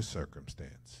do in this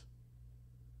circumstance.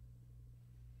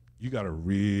 You got to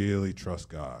really trust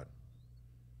God.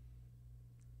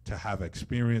 to have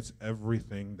experienced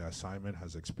everything that Simon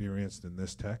has experienced in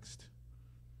this text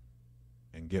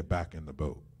and get back in the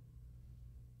boat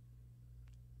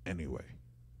anyway.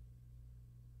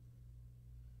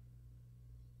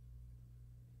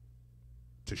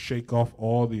 To shake off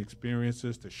all the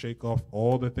experiences, to shake off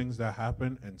all the things that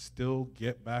happen and still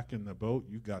get back in the boat,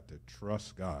 you got to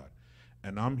trust God.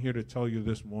 And I'm here to tell you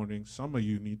this morning, some of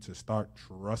you need to start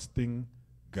trusting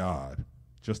God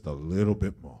just a little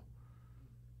bit more.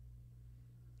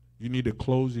 You need to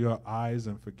close your eyes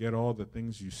and forget all the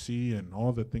things you see and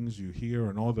all the things you hear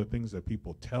and all the things that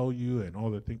people tell you and all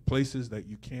the places that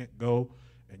you can't go,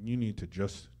 and you need to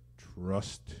just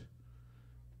trust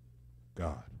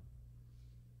God.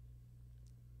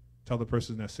 Tell the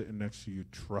person that's sitting next to you,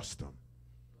 trust them.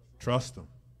 Trust them.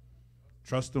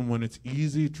 Trust them when it's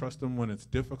easy. Trust them when it's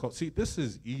difficult. See, this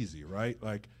is easy, right?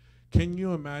 Like, can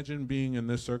you imagine being in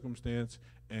this circumstance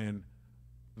and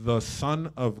the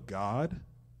Son of God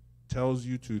tells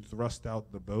you to thrust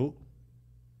out the boat?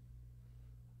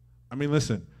 I mean,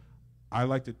 listen, I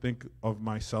like to think of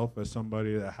myself as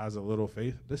somebody that has a little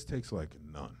faith. This takes like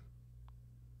none.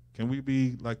 Can we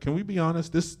be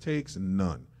honest? This takes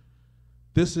none.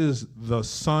 This is the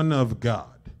Son of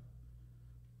God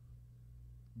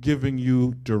giving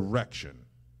you direction.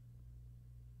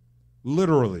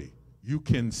 Literally, you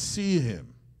can see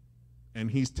him,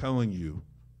 and he's telling you,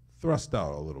 thrust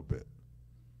out a little bit.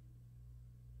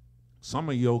 Some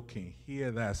of y'all can hear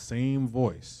that same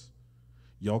voice.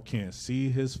 Y'all can't see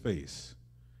his face,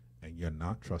 and you're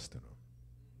not trusting him.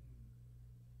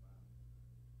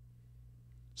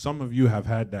 Some of you have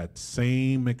had that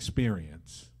same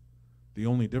experience. The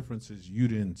only difference is you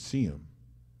didn't see him.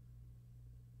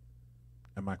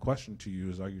 And my question to you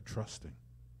is, are you trusting?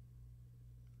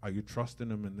 Are you trusting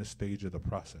him in this stage of the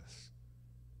process?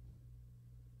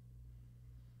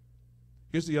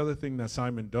 Here's the other thing that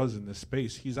Simon does in this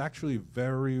space. He's actually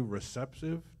very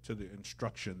receptive to the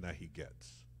instruction that he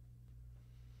gets.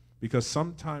 Because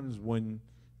sometimes when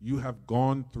you have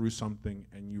gone through something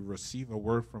and you receive a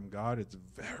word from God, it's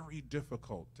very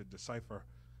difficult to decipher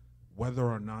whether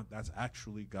or not that's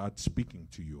actually God speaking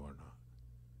to you or not.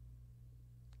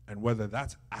 And whether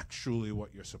that's actually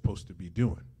what you're supposed to be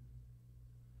doing.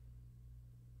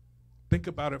 Think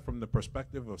about it from the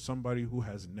perspective of somebody who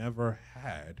has never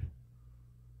had,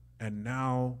 and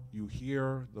now you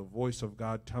hear the voice of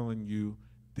God telling you,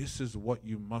 this is what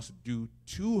you must do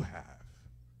to have.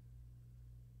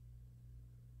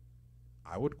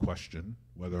 I would question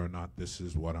whether or not this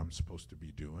is what I'm supposed to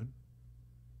be doing.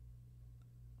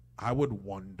 I would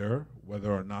wonder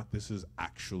whether or not this is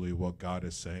actually what God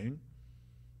is saying.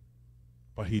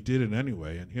 But he did it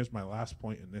anyway, and here's my last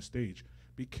point in this stage.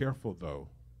 Be careful, though,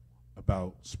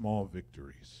 about small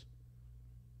victories.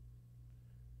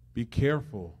 Be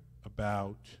careful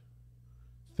about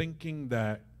thinking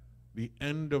that the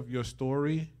end of your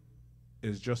story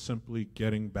is just simply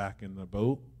getting back in the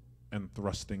boat and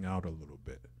thrusting out a little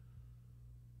bit.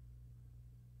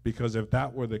 Because if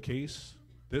that were the case,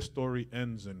 this story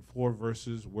ends in 4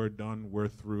 verses. We're done. We're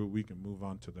through. We can move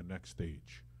on to the next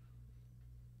stage.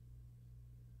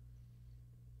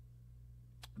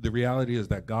 The reality is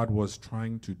that God was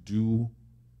trying to do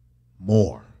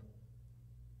more.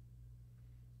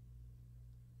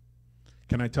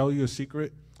 Can I tell you a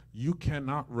secret? You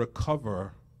cannot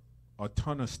recover a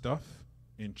ton of stuff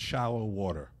in shallow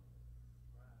water.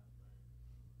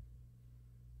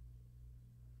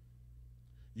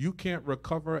 You can't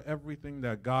recover everything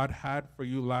that God had for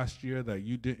you last year that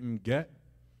you didn't get,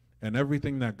 and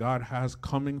everything that God has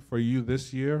coming for you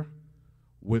this year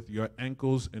with your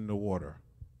ankles in the water.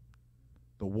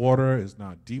 The water is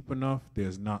not deep enough.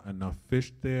 There's not enough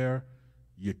fish there.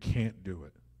 You can't do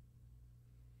it.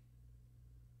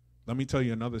 Let me tell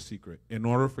you another secret. In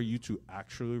order for you to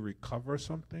actually recover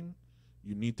something,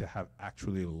 you need to have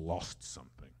actually lost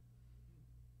something.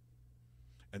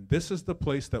 And this is the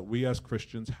place that we as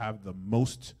Christians have the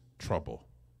most trouble.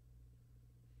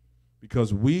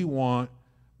 Because we want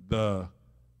the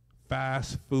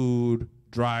fast food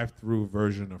drive-through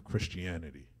version of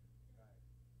Christianity.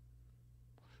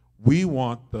 We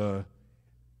want the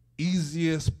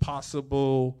easiest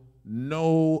possible,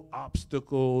 no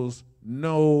obstacles,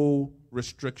 no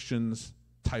restrictions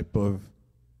type of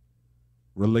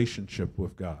relationship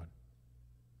with God.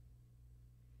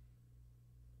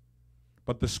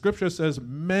 But the scripture says,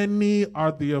 many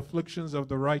are the afflictions of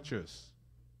the righteous.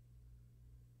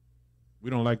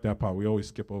 We don't like that part. We always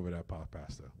skip over that part,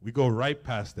 Pastor. We go right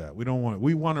past that. We don't want it.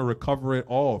 We want to recover it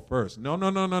all first. No.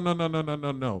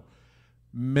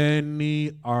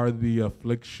 Many are the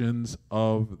afflictions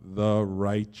of the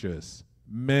righteous.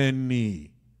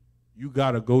 Many. You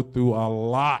got to go through a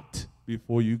lot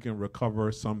before you can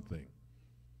recover something.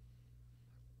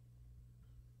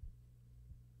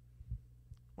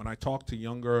 When I talk to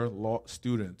younger law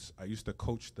students, I used to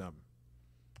coach them.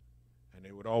 And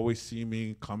they would always see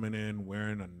me coming in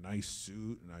wearing a nice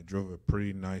suit, and I drove a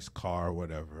pretty nice car,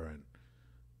 whatever. And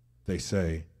they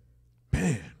say,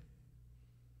 man,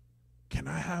 can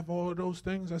I have all of those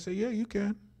things? I say, yeah, you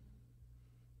can.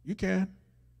 You can.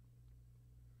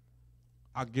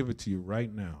 I'll give it to you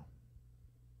right now.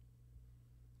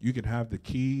 You can have the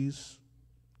keys.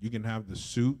 You can have the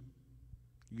suit.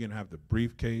 You can have the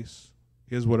briefcase.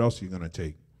 Here's what else you're going to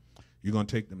take. You're going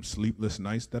to take them sleepless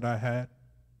nights that I had.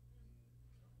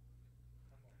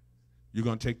 You're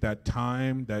going to take that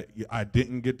time that I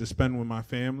didn't get to spend with my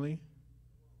family.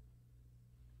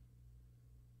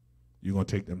 You're going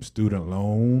to take them student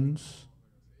loans.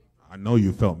 I know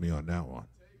you felt me on that one.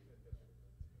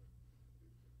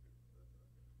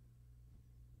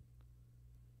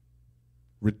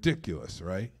 Ridiculous,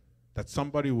 right? That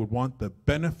somebody would want the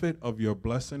benefit of your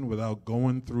blessing without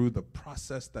going through the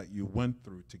process that you went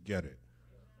through to get it.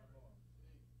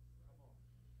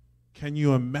 Can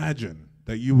you imagine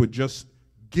that you would just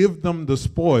give them the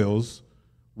spoils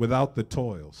without the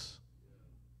toils?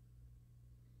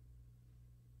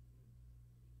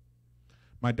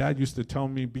 My dad used to tell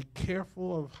me, be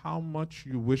careful of how much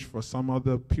you wish for some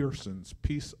other person's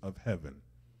piece of heaven,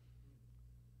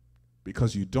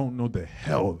 because you don't know the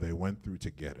hell they went through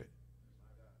to get it.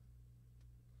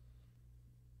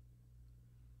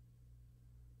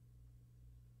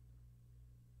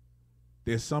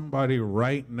 There's somebody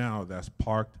right now that's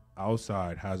parked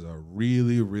outside, has a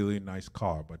really, really nice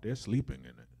car, but they're sleeping in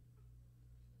it.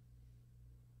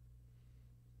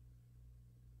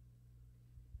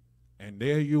 And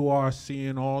there you are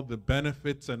seeing all the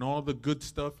benefits and all the good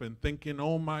stuff and thinking,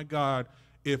 oh my God,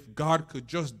 if God could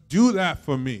just do that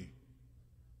for me.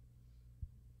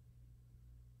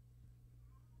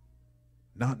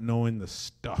 Not knowing the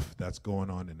stuff that's going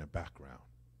on in the background.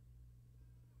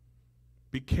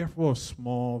 Be careful of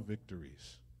small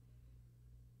victories.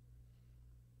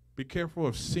 Be careful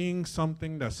of seeing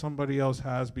something that somebody else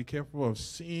has. Be careful of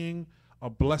seeing a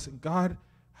blessing. God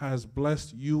has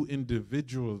blessed you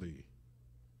individually.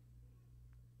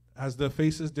 As the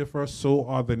faces differ, so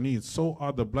are the needs, so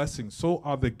are the blessings, so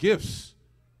are the gifts.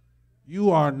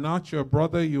 You are not your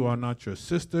brother, you are not your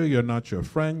sister, you're not your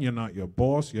friend, you're not your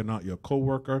boss, you're not your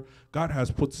coworker. God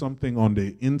has put something on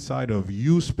the inside of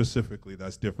you specifically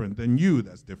that's different than you,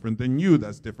 that's different than you,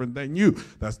 that's different than you,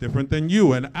 that's different than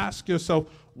you. And ask yourself,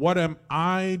 what am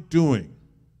I doing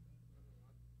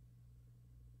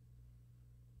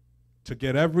to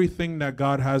get everything that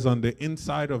God has on the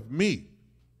inside of me?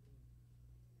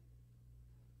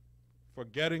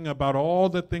 Forgetting about all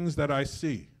the things that I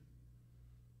see.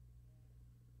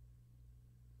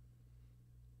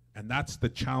 And that's the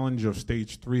challenge of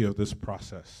stage 3 of this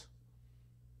process.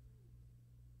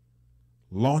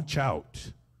 Launch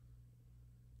out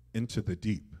into the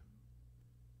deep.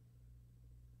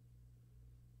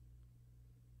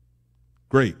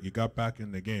 Great, you got back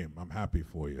in the game. I'm happy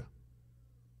for you.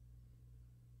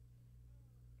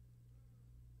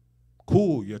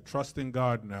 Cool, you're trusting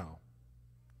God now.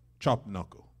 Chop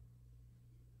knuckle.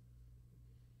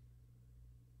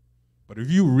 But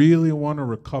if you really want to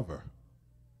recover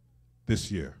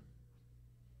this year,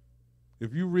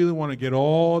 if you really want to get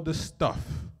all the stuff,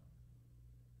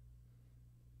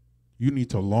 you need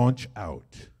to launch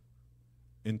out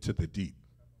into the deep.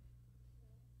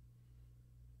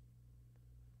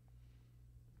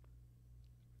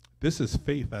 This is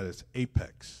faith at its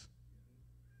apex.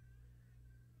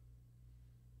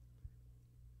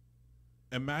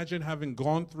 Imagine having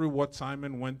gone through what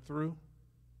Simon went through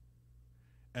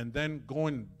and then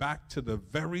going back to the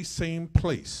very same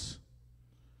place,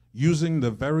 using the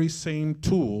very same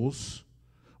tools,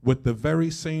 with the very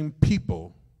same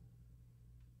people,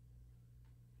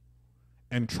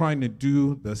 and trying to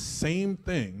do the same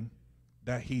thing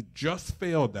that he just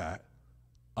failed at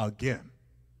again.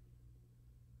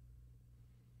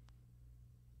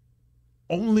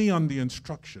 Only on the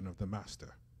instruction of the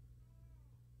master.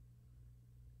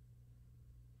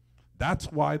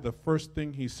 That's why the first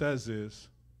thing he says is,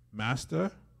 Master,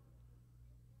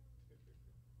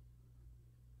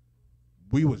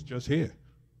 we was just here.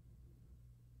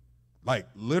 Like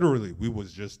literally, we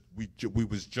was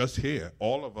just here,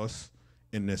 all of us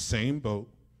in the same boat,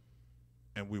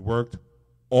 and we worked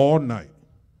all night,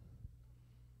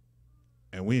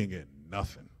 and we ain't getting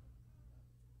nothing.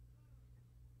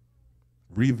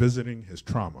 Revisiting his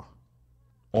trauma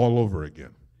all over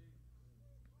again.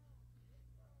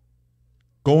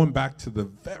 going back to the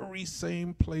very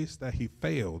same place that he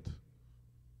failed.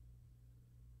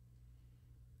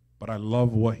 But I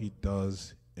love what he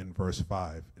does in verse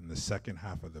 5, in the second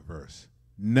half of the verse.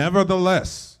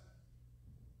 Nevertheless,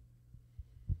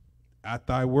 at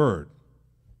thy word,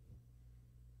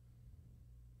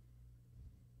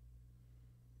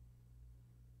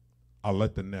 I'll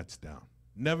let the nets down.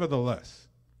 Nevertheless.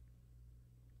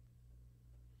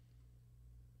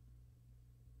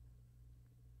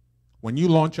 When you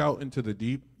launch out into the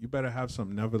deep, you better have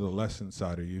some nevertheless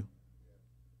inside of you.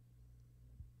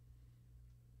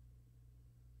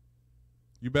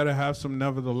 You better have some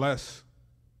nevertheless.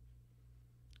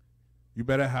 You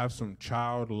better have some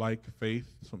childlike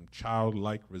faith, some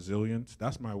childlike resilience.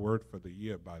 That's my word for the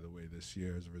year, by the way, this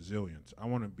year is resilience. I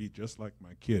want to be just like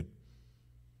my kid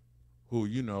who,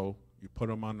 you put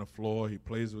him on the floor, he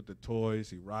plays with the toys,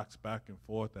 he rocks back and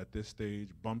forth at this stage,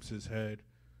 bumps his head,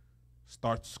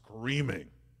 starts screaming.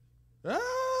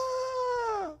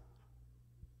 Ah!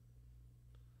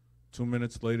 2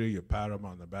 minutes later, you pat him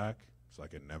on the back. It's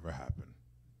like it never happened.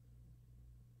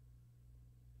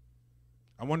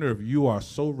 I wonder if you are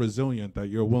so resilient that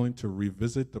you're willing to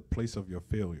revisit the place of your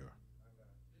failure.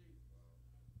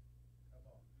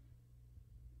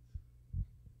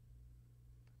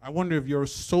 I wonder if you're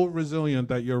so resilient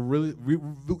that you're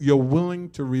willing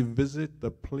to revisit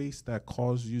the place that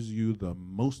causes you the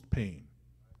most pain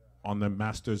on the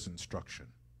master's instruction.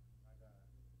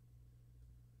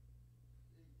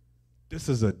 This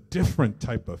is a different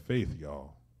type of faith,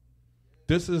 y'all.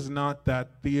 This is not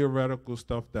that theoretical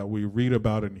stuff that we read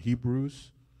about in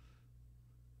Hebrews.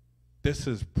 This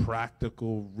is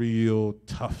practical, real,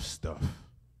 tough stuff.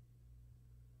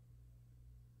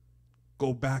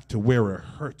 Go back to where it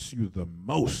hurts you the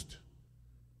most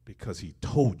because he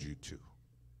told you to.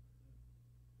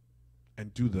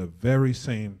 And do the very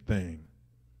same thing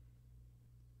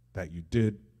that you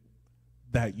did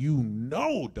that you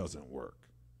know doesn't work.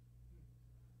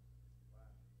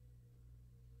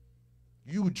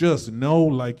 You just know,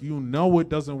 like you know it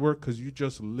doesn't work because you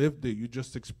just lived it. You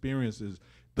just experienced it.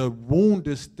 The wound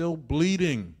is still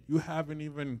bleeding. You haven't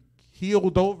even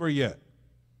healed over yet.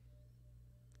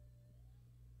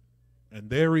 And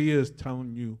there he is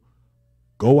telling you,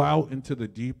 go out into the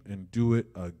deep and do it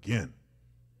again.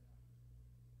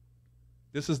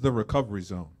 This is the recovery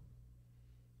zone.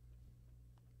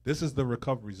 This is the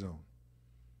recovery zone.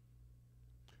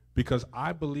 Because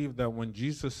I believe that when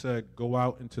Jesus said, go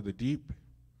out into the deep,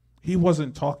 he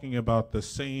wasn't talking about the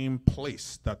same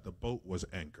place that the boat was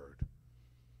anchored.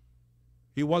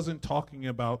 He wasn't talking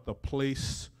about the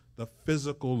place, the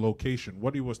physical location.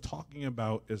 What he was talking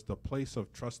about is the place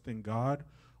of trusting God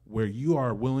where you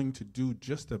are willing to do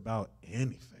just about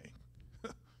anything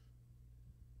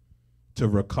to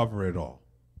recover it all.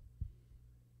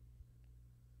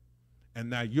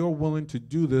 And that you're willing to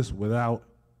do this without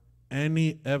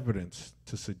any evidence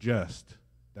to suggest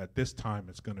that this time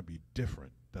it's going to be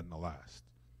different than the last.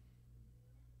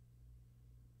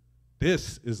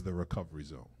 This is the recovery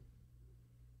zone.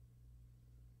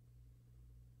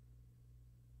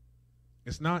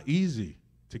 It's not easy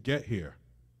to get here.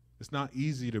 It's not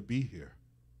easy to be here.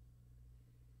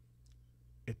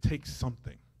 It takes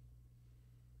something.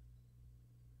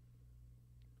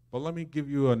 But let me give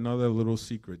you another little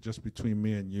secret just between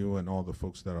me and you and all the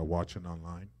folks that are watching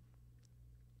online.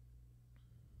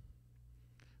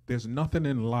 There's nothing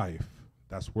in life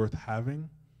that's worth having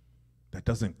that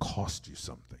doesn't cost you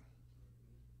something.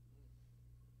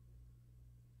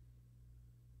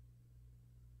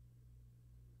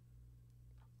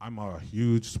 I'm a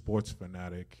huge sports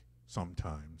fanatic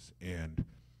sometimes, and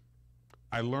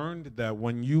I learned that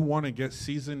when you want to get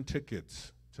season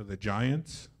tickets to the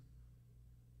Giants,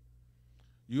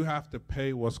 you have to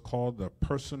pay what's called the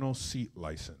personal seat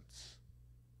license.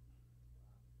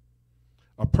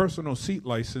 A personal seat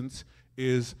license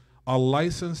is a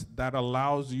license that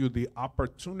allows you the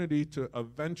opportunity to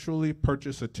eventually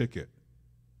purchase a ticket.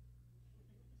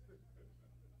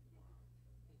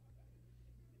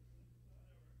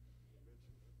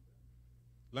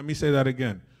 Let me say that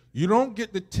again. You don't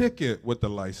get the ticket with the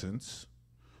license.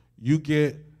 You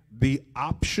get the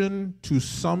option to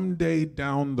someday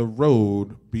down the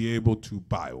road be able to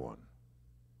buy one.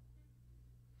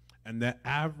 And the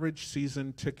average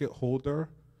season ticket holder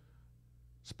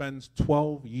spends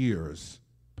 12 years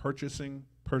purchasing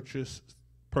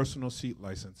personal seat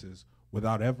licenses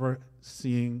without ever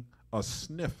seeing a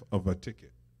sniff of a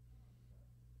ticket.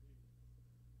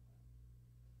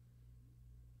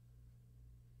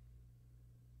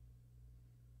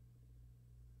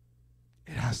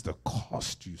 It has to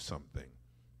cost you something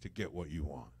to get what you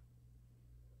want.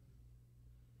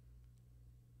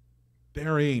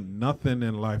 There ain't nothing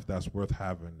in life that's worth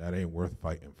having that ain't worth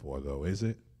fighting for, though, is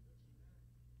it?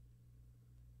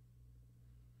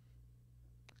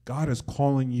 God is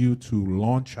calling you to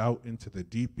launch out into the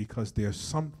deep because there's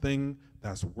something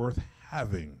that's worth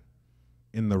having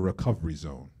in the recovery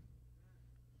zone.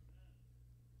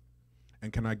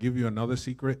 And can I give you another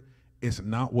secret? It's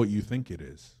not what you think it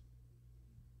is.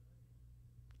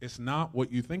 It's not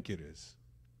what you think it is.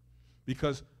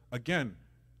 Because, again,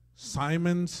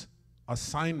 Simon's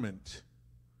assignment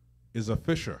is a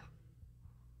fisher.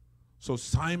 So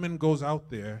Simon goes out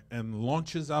there and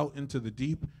launches out into the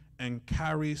deep and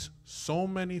carries so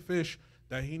many fish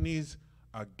that he needs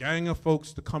a gang of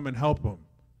folks to come and help him.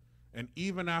 And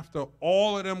even after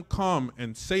all of them come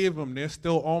and save him, they're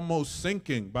still almost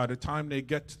sinking by the time they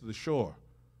get to the shore.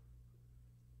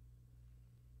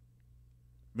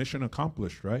 Mission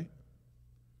accomplished, right?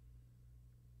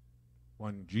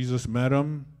 When Jesus met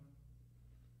him,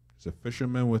 he's a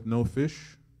fisherman with no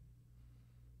fish.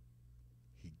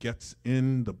 He gets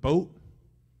in the boat.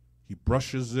 He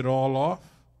brushes it all off.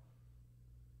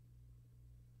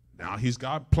 Now he's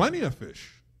got plenty of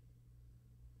fish.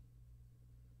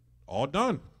 All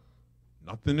done.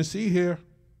 Nothing to see here.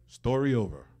 Story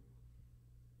over.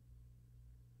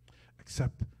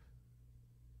 Except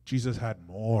Jesus had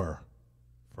more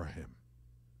for him.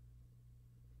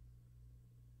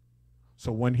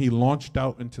 So when he launched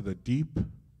out into the deep,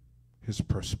 his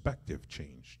perspective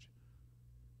changed.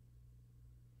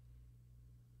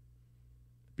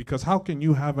 Because how can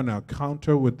you have an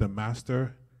encounter with the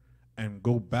master and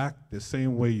go back the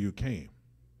same way you came?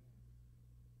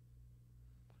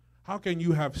 How can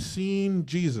you have seen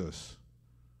Jesus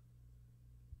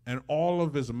and all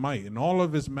of his might and all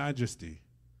of his majesty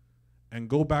and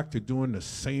go back to doing the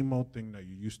same old thing that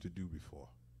you used to do before?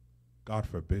 God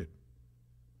forbid.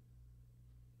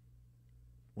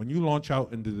 When you launch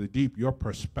out into the deep, your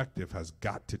perspective has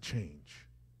got to change.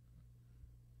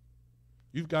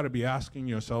 You've got to be asking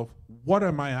yourself, what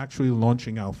am I actually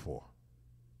launching out for?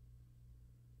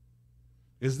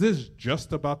 Is this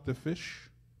just about the fish?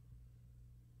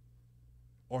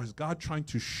 Or is God trying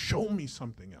to show me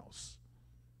something else?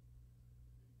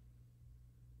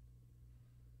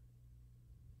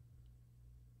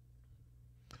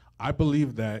 I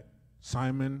believe that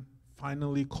Simon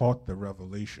finally caught the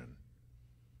revelation,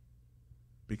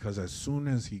 because as soon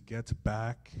as he gets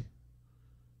back,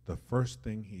 the first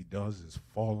thing he does is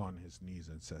fall on his knees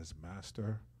and says,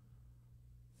 Master,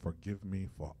 forgive me,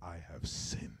 for I have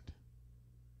sinned.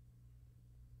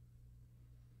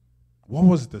 What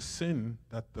was the sin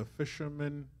that the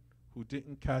fisherman who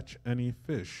didn't catch any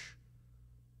fish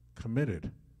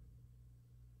committed?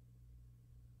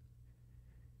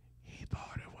 He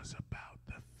thought it was about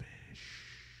the fish.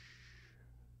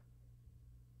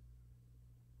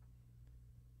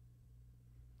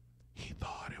 He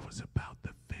thought it was about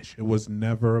the fish. It was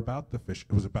never about the fish.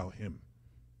 It was about him.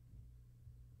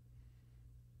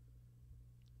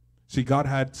 See, God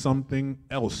had something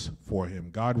else for him.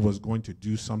 God was going to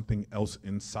do something else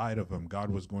inside of him. God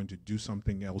was going to do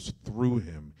something else through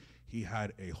him. He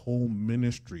had a whole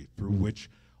ministry through which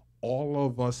all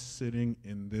of us sitting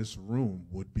in this room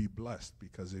would be blessed,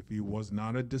 because if he was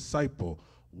not a disciple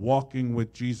walking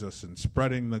with Jesus and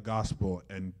spreading the gospel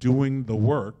and doing the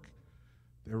work,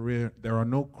 there are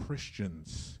no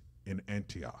Christians in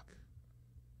Antioch.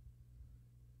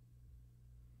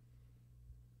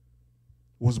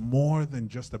 Was more than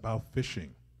just about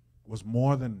fishing. Was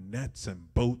more than nets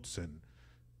and boats and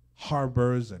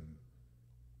harbors, and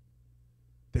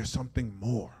there's something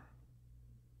more.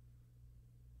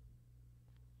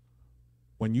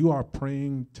 When you are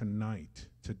praying tonight,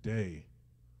 today,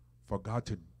 for God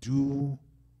to do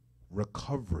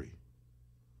recovery,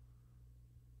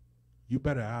 you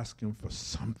better ask him for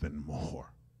something more.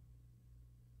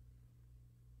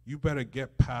 You better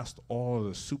get past all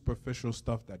the superficial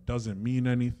stuff that doesn't mean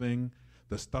anything,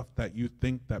 the stuff that you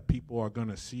think that people are going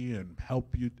to see and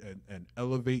help you and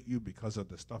elevate you because of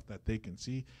the stuff that they can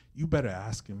see. You better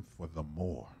ask him for the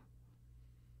more.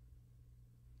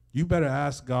 You better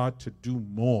ask God to do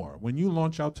more. When you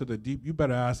launch out to the deep, you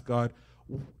better ask God,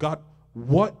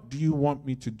 what do you want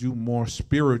me to do more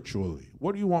spiritually?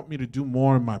 What do you want me to do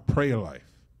more in my prayer life?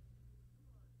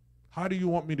 How do you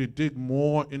want me to dig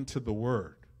more into the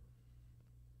word?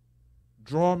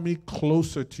 Draw me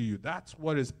closer to you. That's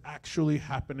what is actually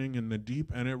happening in the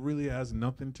deep, and it really has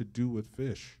nothing to do with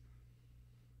fish.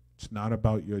 It's not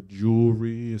about your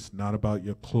jewelry. It's not about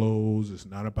your clothes. It's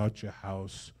not about your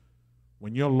house.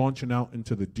 When you're launching out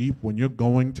into the deep, when you're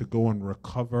going to go and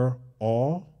recover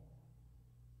all,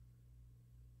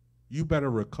 you better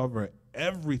recover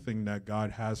everything that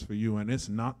God has for you. And it's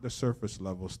not the surface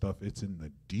level stuff. It's in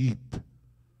the deep.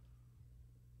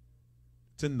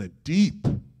 It's in the deep.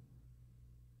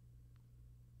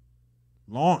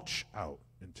 Launch out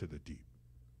into the deep.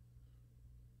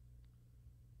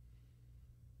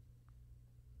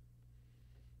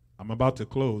 I'm about to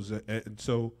close. And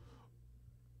so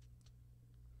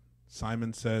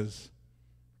Simon says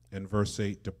in verse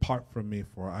 8, "Depart from me,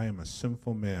 for I am a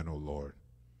sinful man, O Lord."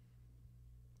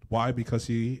 Why? Because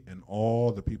he and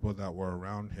all the people that were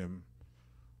around him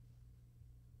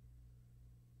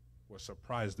were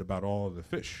surprised about all of the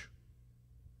fish.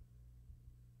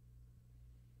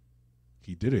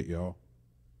 He did it, y'all.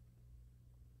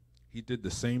 He did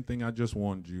the same thing I just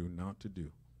warned you not to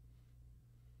do.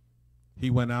 He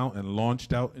went out and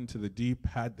launched out into the deep,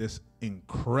 had this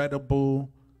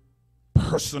incredible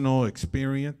personal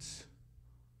experience,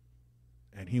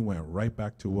 and he went right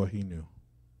back to what he knew.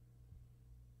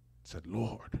 Said,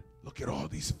 "Lord, look at all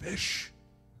these fish.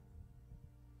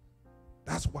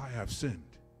 That's why I've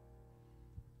sinned.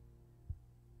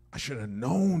 I should have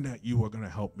known that you were going to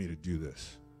help me to do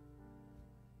this."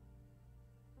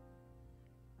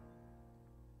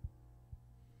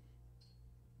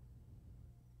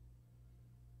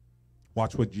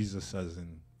 Watch what Jesus says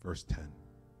in verse 10.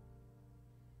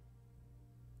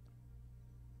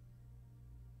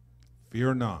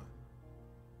 "Fear not.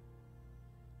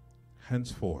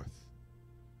 Henceforth,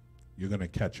 you're going to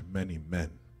catch many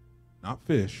men." Not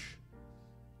fish,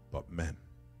 but men.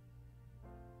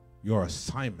 Your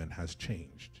assignment has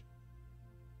changed.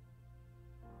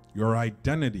 Your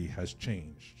identity has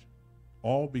changed.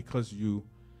 All because you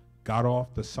got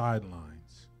off the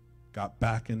sidelines, got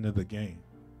back into the game.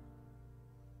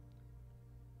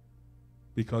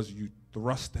 Because you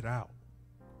thrust it out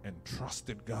and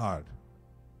trusted God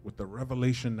with the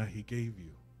revelation that he gave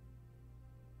you.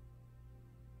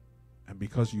 And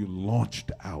because you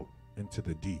launched out into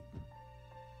the deep.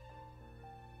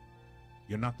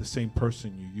 You're not the same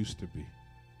person you used to be.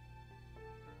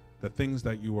 The things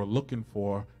that you were looking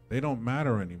for, they don't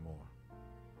matter anymore.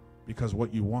 Because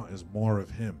what you want is more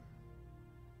of him.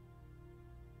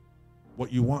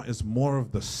 What you want is more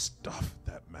of the stuff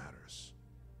that matters.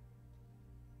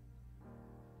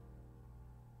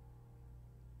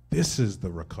 This is the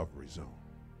recovery zone.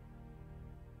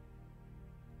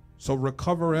 So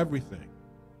recover everything.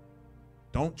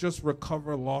 Don't just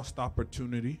recover lost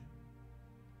opportunity.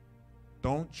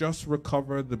 Don't just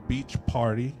recover the beach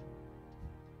party.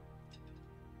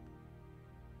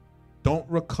 Don't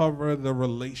recover the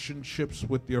relationships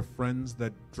with your friends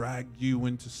that drag you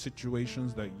into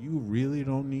situations that you really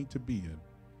don't need to be in.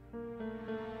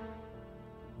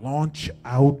 Launch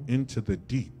out into the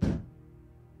deep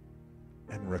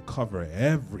and recover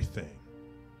everything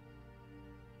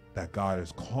that God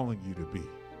is calling you to be.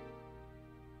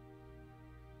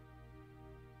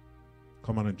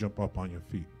 Come on and jump up on your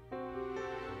feet.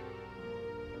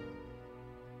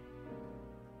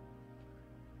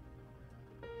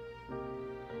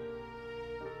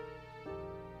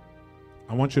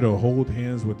 I want you to hold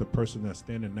hands with the person that's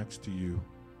standing next to you.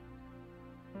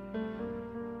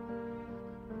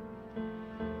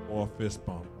 Or fist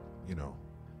bump, you know.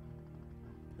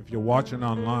 If you're watching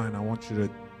online, I want you to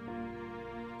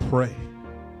pray.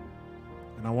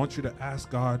 And I want you to ask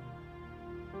God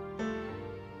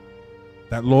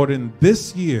that, Lord, in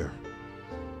this year,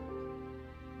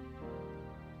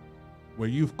 where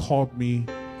you've called me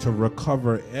to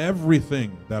recover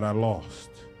everything that I lost,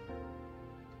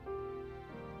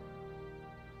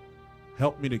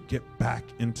 help me to get back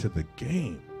into the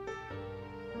game.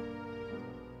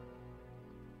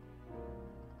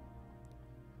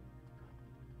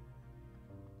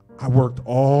 I worked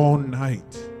all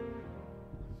night.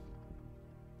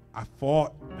 I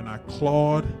fought and I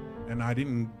clawed and I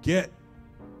didn't get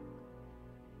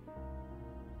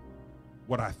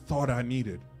what I thought I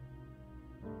needed.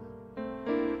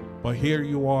 But here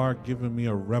you are giving me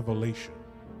a revelation.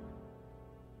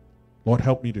 Lord,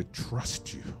 help me to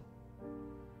trust you.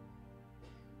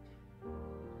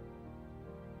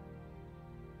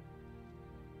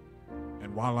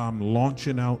 And while I'm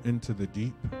launching out into the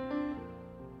deep,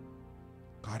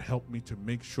 God, help me to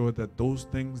make sure that those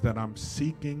things that I'm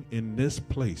seeking in this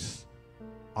place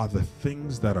are the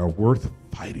things that are worth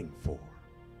fighting for.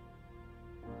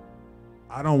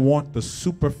 I don't want the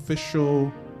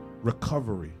superficial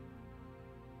recovery.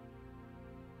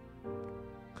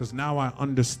 Because now I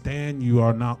understand you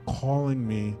are not calling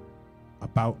me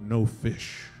about no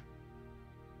fish.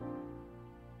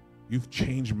 You've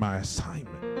changed my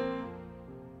assignment.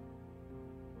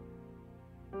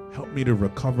 Help me to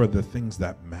recover the things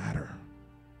that matter.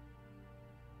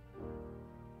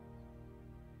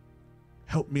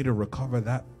 Help me to recover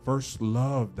that first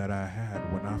love that I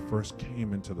had when I first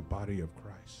came into the body of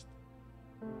Christ.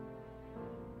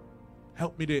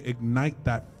 Help me to ignite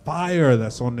that fire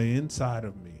that's on the inside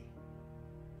of me.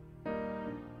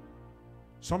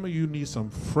 Some of you need some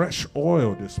fresh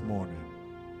oil this morning.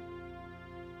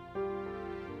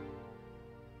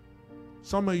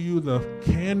 Some of you, the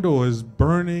candle is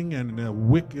burning and the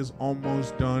wick is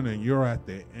almost done and you're at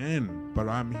the end. But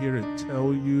I'm here to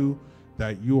tell you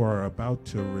that you are about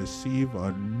to receive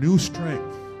a new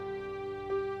strength.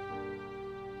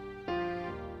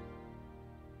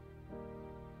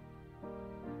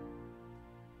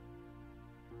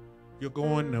 You're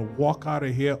going to walk out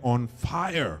of here on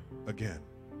fire again.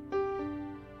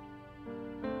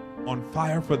 On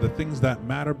fire for the things that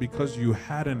matter because you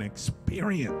had an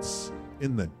experience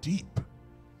in the deep,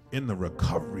 in the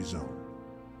recovery zone.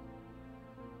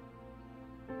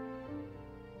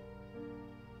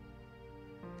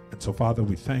 And so, Father,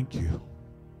 we thank you.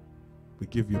 We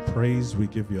give you praise, we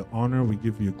give you honor, we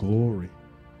give you glory.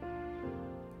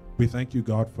 We thank you,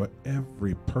 God, for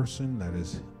every person that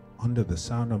is under the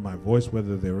sound of my voice,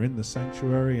 whether they're in the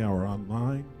sanctuary or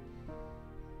online.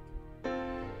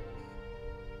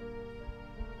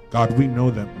 God, we know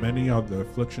that many are the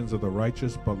afflictions of the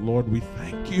righteous, but Lord, we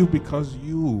thank you because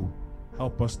you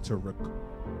help us to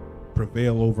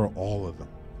prevail over all of them.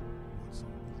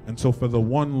 And so for the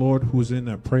one, Lord, who's in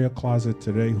their prayer closet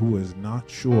today who is not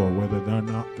sure whether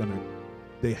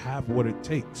they have what it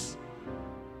takes,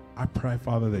 I pray,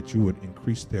 Father, that you would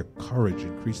increase their courage,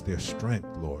 increase their strength,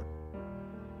 Lord,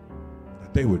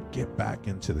 that they would get back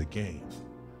into the game.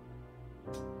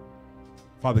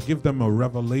 Father, give them a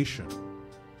revelation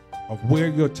of where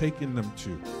you're taking them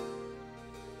to.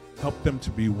 Help them to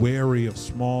be wary of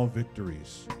small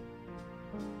victories.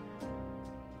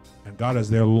 And God, as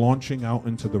they're launching out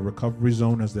into the recovery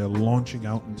zone, as they're launching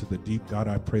out into the deep, God,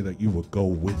 I pray that you will go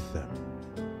with them.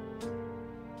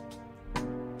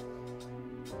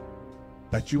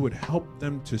 That you would help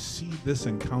them to see this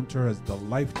encounter as the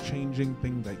life-changing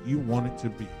thing that you want it to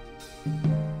be.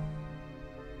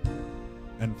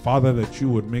 And Father, that you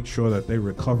would make sure that they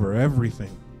recover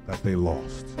everything that they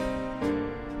lost.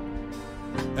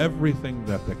 Everything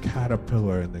that the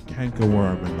caterpillar and the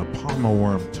cankerworm and the palmer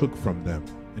worm took from them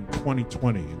in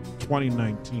 2020 and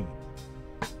 2019.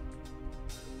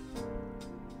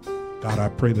 God, I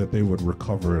pray that they would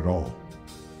recover it all.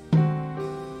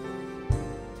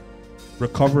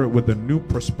 Recover it with a new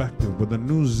perspective, with a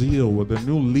new zeal, with a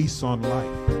new lease on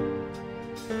life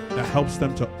that helps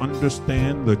them to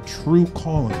understand the true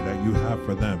calling that you have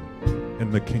for them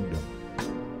in the kingdom.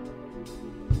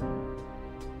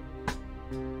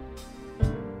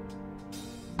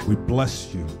 We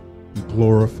bless you. We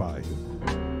glorify you.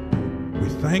 We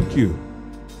thank you.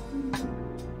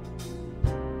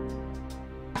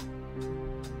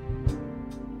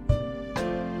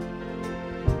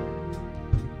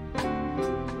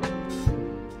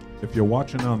 If you're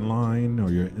watching online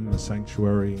or you're in the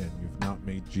sanctuary and you've not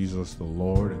made Jesus the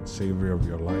Lord and Savior of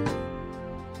your life,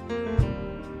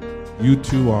 you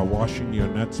too are washing your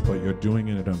nets, but you're doing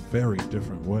it in a very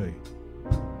different way.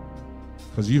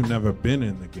 Because you've never been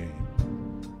in the game.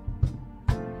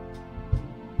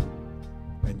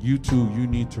 And you too, you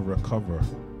need to recover.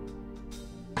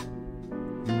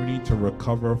 You need to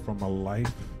recover from a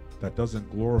life that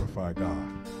doesn't glorify God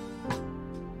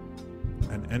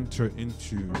and enter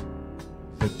into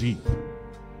the deep.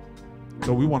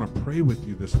 So we want to pray with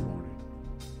you this morning.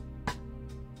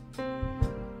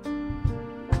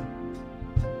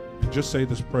 And just say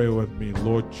this prayer with me.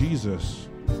 Lord Jesus,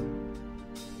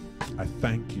 I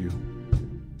thank you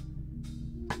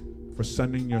for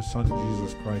sending your Son,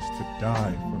 Jesus Christ, to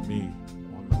die for me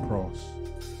on the cross.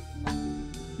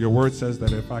 Your word says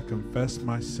that if I confess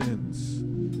my sins,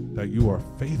 that you are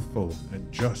faithful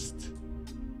and just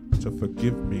to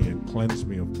forgive me and cleanse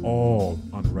me of all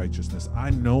unrighteousness.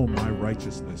 I know my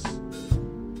righteousness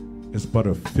is but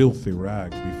a filthy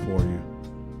rag before you.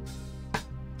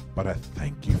 But I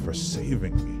thank you for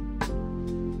saving me.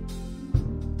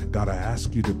 And God, I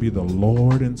ask you to be the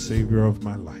Lord and Savior of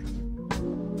my life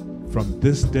from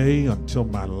this day until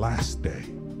my last day.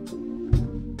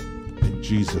 In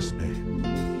Jesus' name.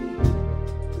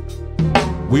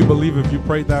 We believe if you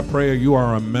prayed that prayer, you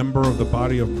are a member of the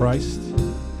body of Christ.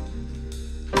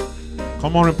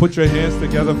 Come on and put your hands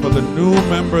together for the new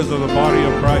members of the body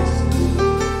of Christ.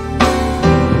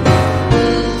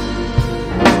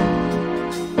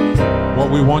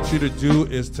 What we want you to do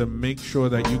is to make sure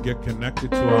that you get connected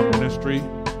to our ministry.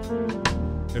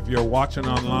 If you're watching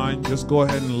online, just go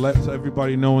ahead and let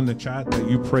everybody know in the chat that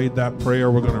you prayed that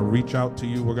prayer. We're going to reach out to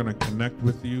you. We're going to connect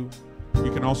with you.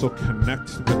 You can also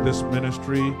connect with this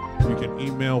ministry. You can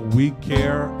email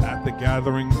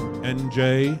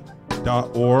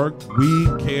wecare@thegatheringnj.org.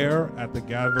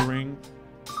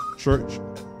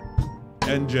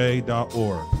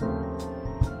 wecare@thegatheringnj.org.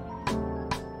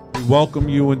 We welcome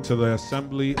you into the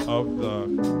assembly of the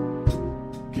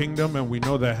kingdom, and we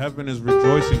know that heaven is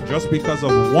rejoicing just because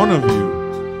of one of you.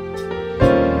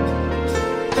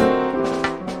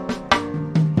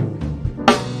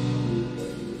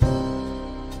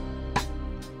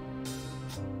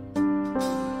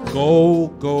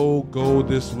 Go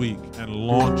this week and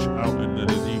launch out into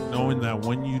the deep, knowing that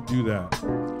when you do that,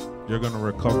 you're going to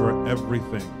recover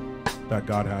everything that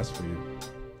God has for you.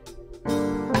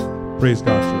 Praise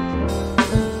God, church.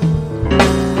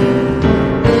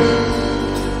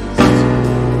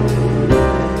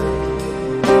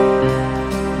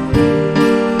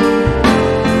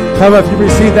 Come on, if you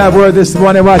received that word this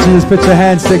morning, watch you just put your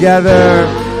hands together.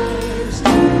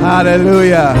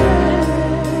 Hallelujah.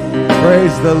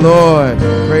 Praise the Lord.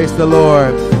 Praise the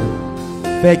Lord.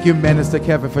 Thank you, Minister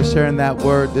Kevin, for sharing that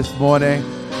word this morning.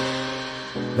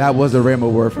 That was a rhema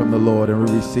word from the Lord, and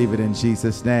we receive it in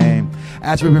Jesus' name.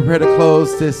 As we prepare to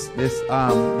close this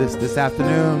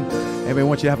afternoon, and we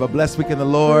want you to have a blessed week in the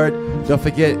Lord. Don't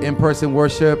forget in-person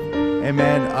worship.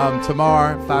 Amen.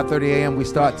 Tomorrow, 5:30 a.m., we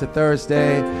start to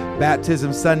Thursday.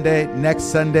 Baptism Sunday. Next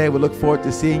Sunday, we look forward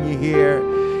to seeing you here.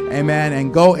 Amen.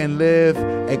 And go and live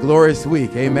a glorious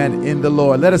week. Amen. In the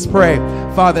Lord. Let us pray.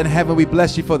 Father in heaven, we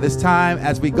bless you for this time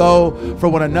as we go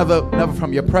from one another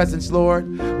from your presence, Lord.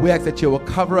 We ask that you will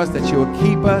cover us, that you will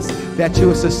keep us, that you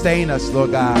will sustain us,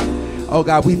 Lord God. Oh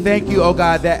God, we thank you, oh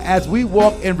God, that as we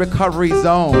walk in recovery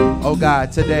zone, oh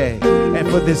God, today and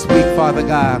for this week, Father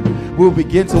God, we'll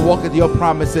begin to walk in your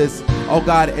promises, oh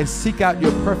God, and seek out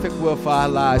your perfect will for our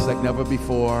lives like never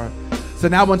before. So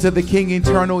now unto the King,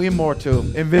 eternal, immortal,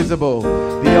 invisible,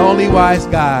 the only wise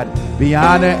God, be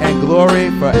honor and glory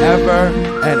forever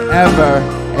and ever.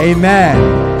 Amen.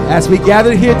 As we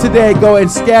gather here today, go and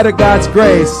scatter God's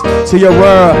grace to your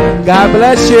world. God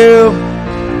bless you.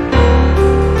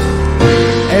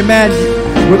 Amen.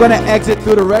 We're going to exit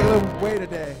through the regular way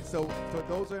today. So for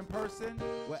those who are in person,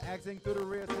 we're exiting through the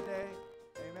rear today.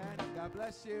 Amen. God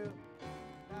bless you.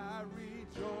 I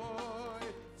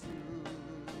rejoice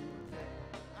today.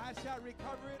 I shall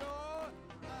recover it all.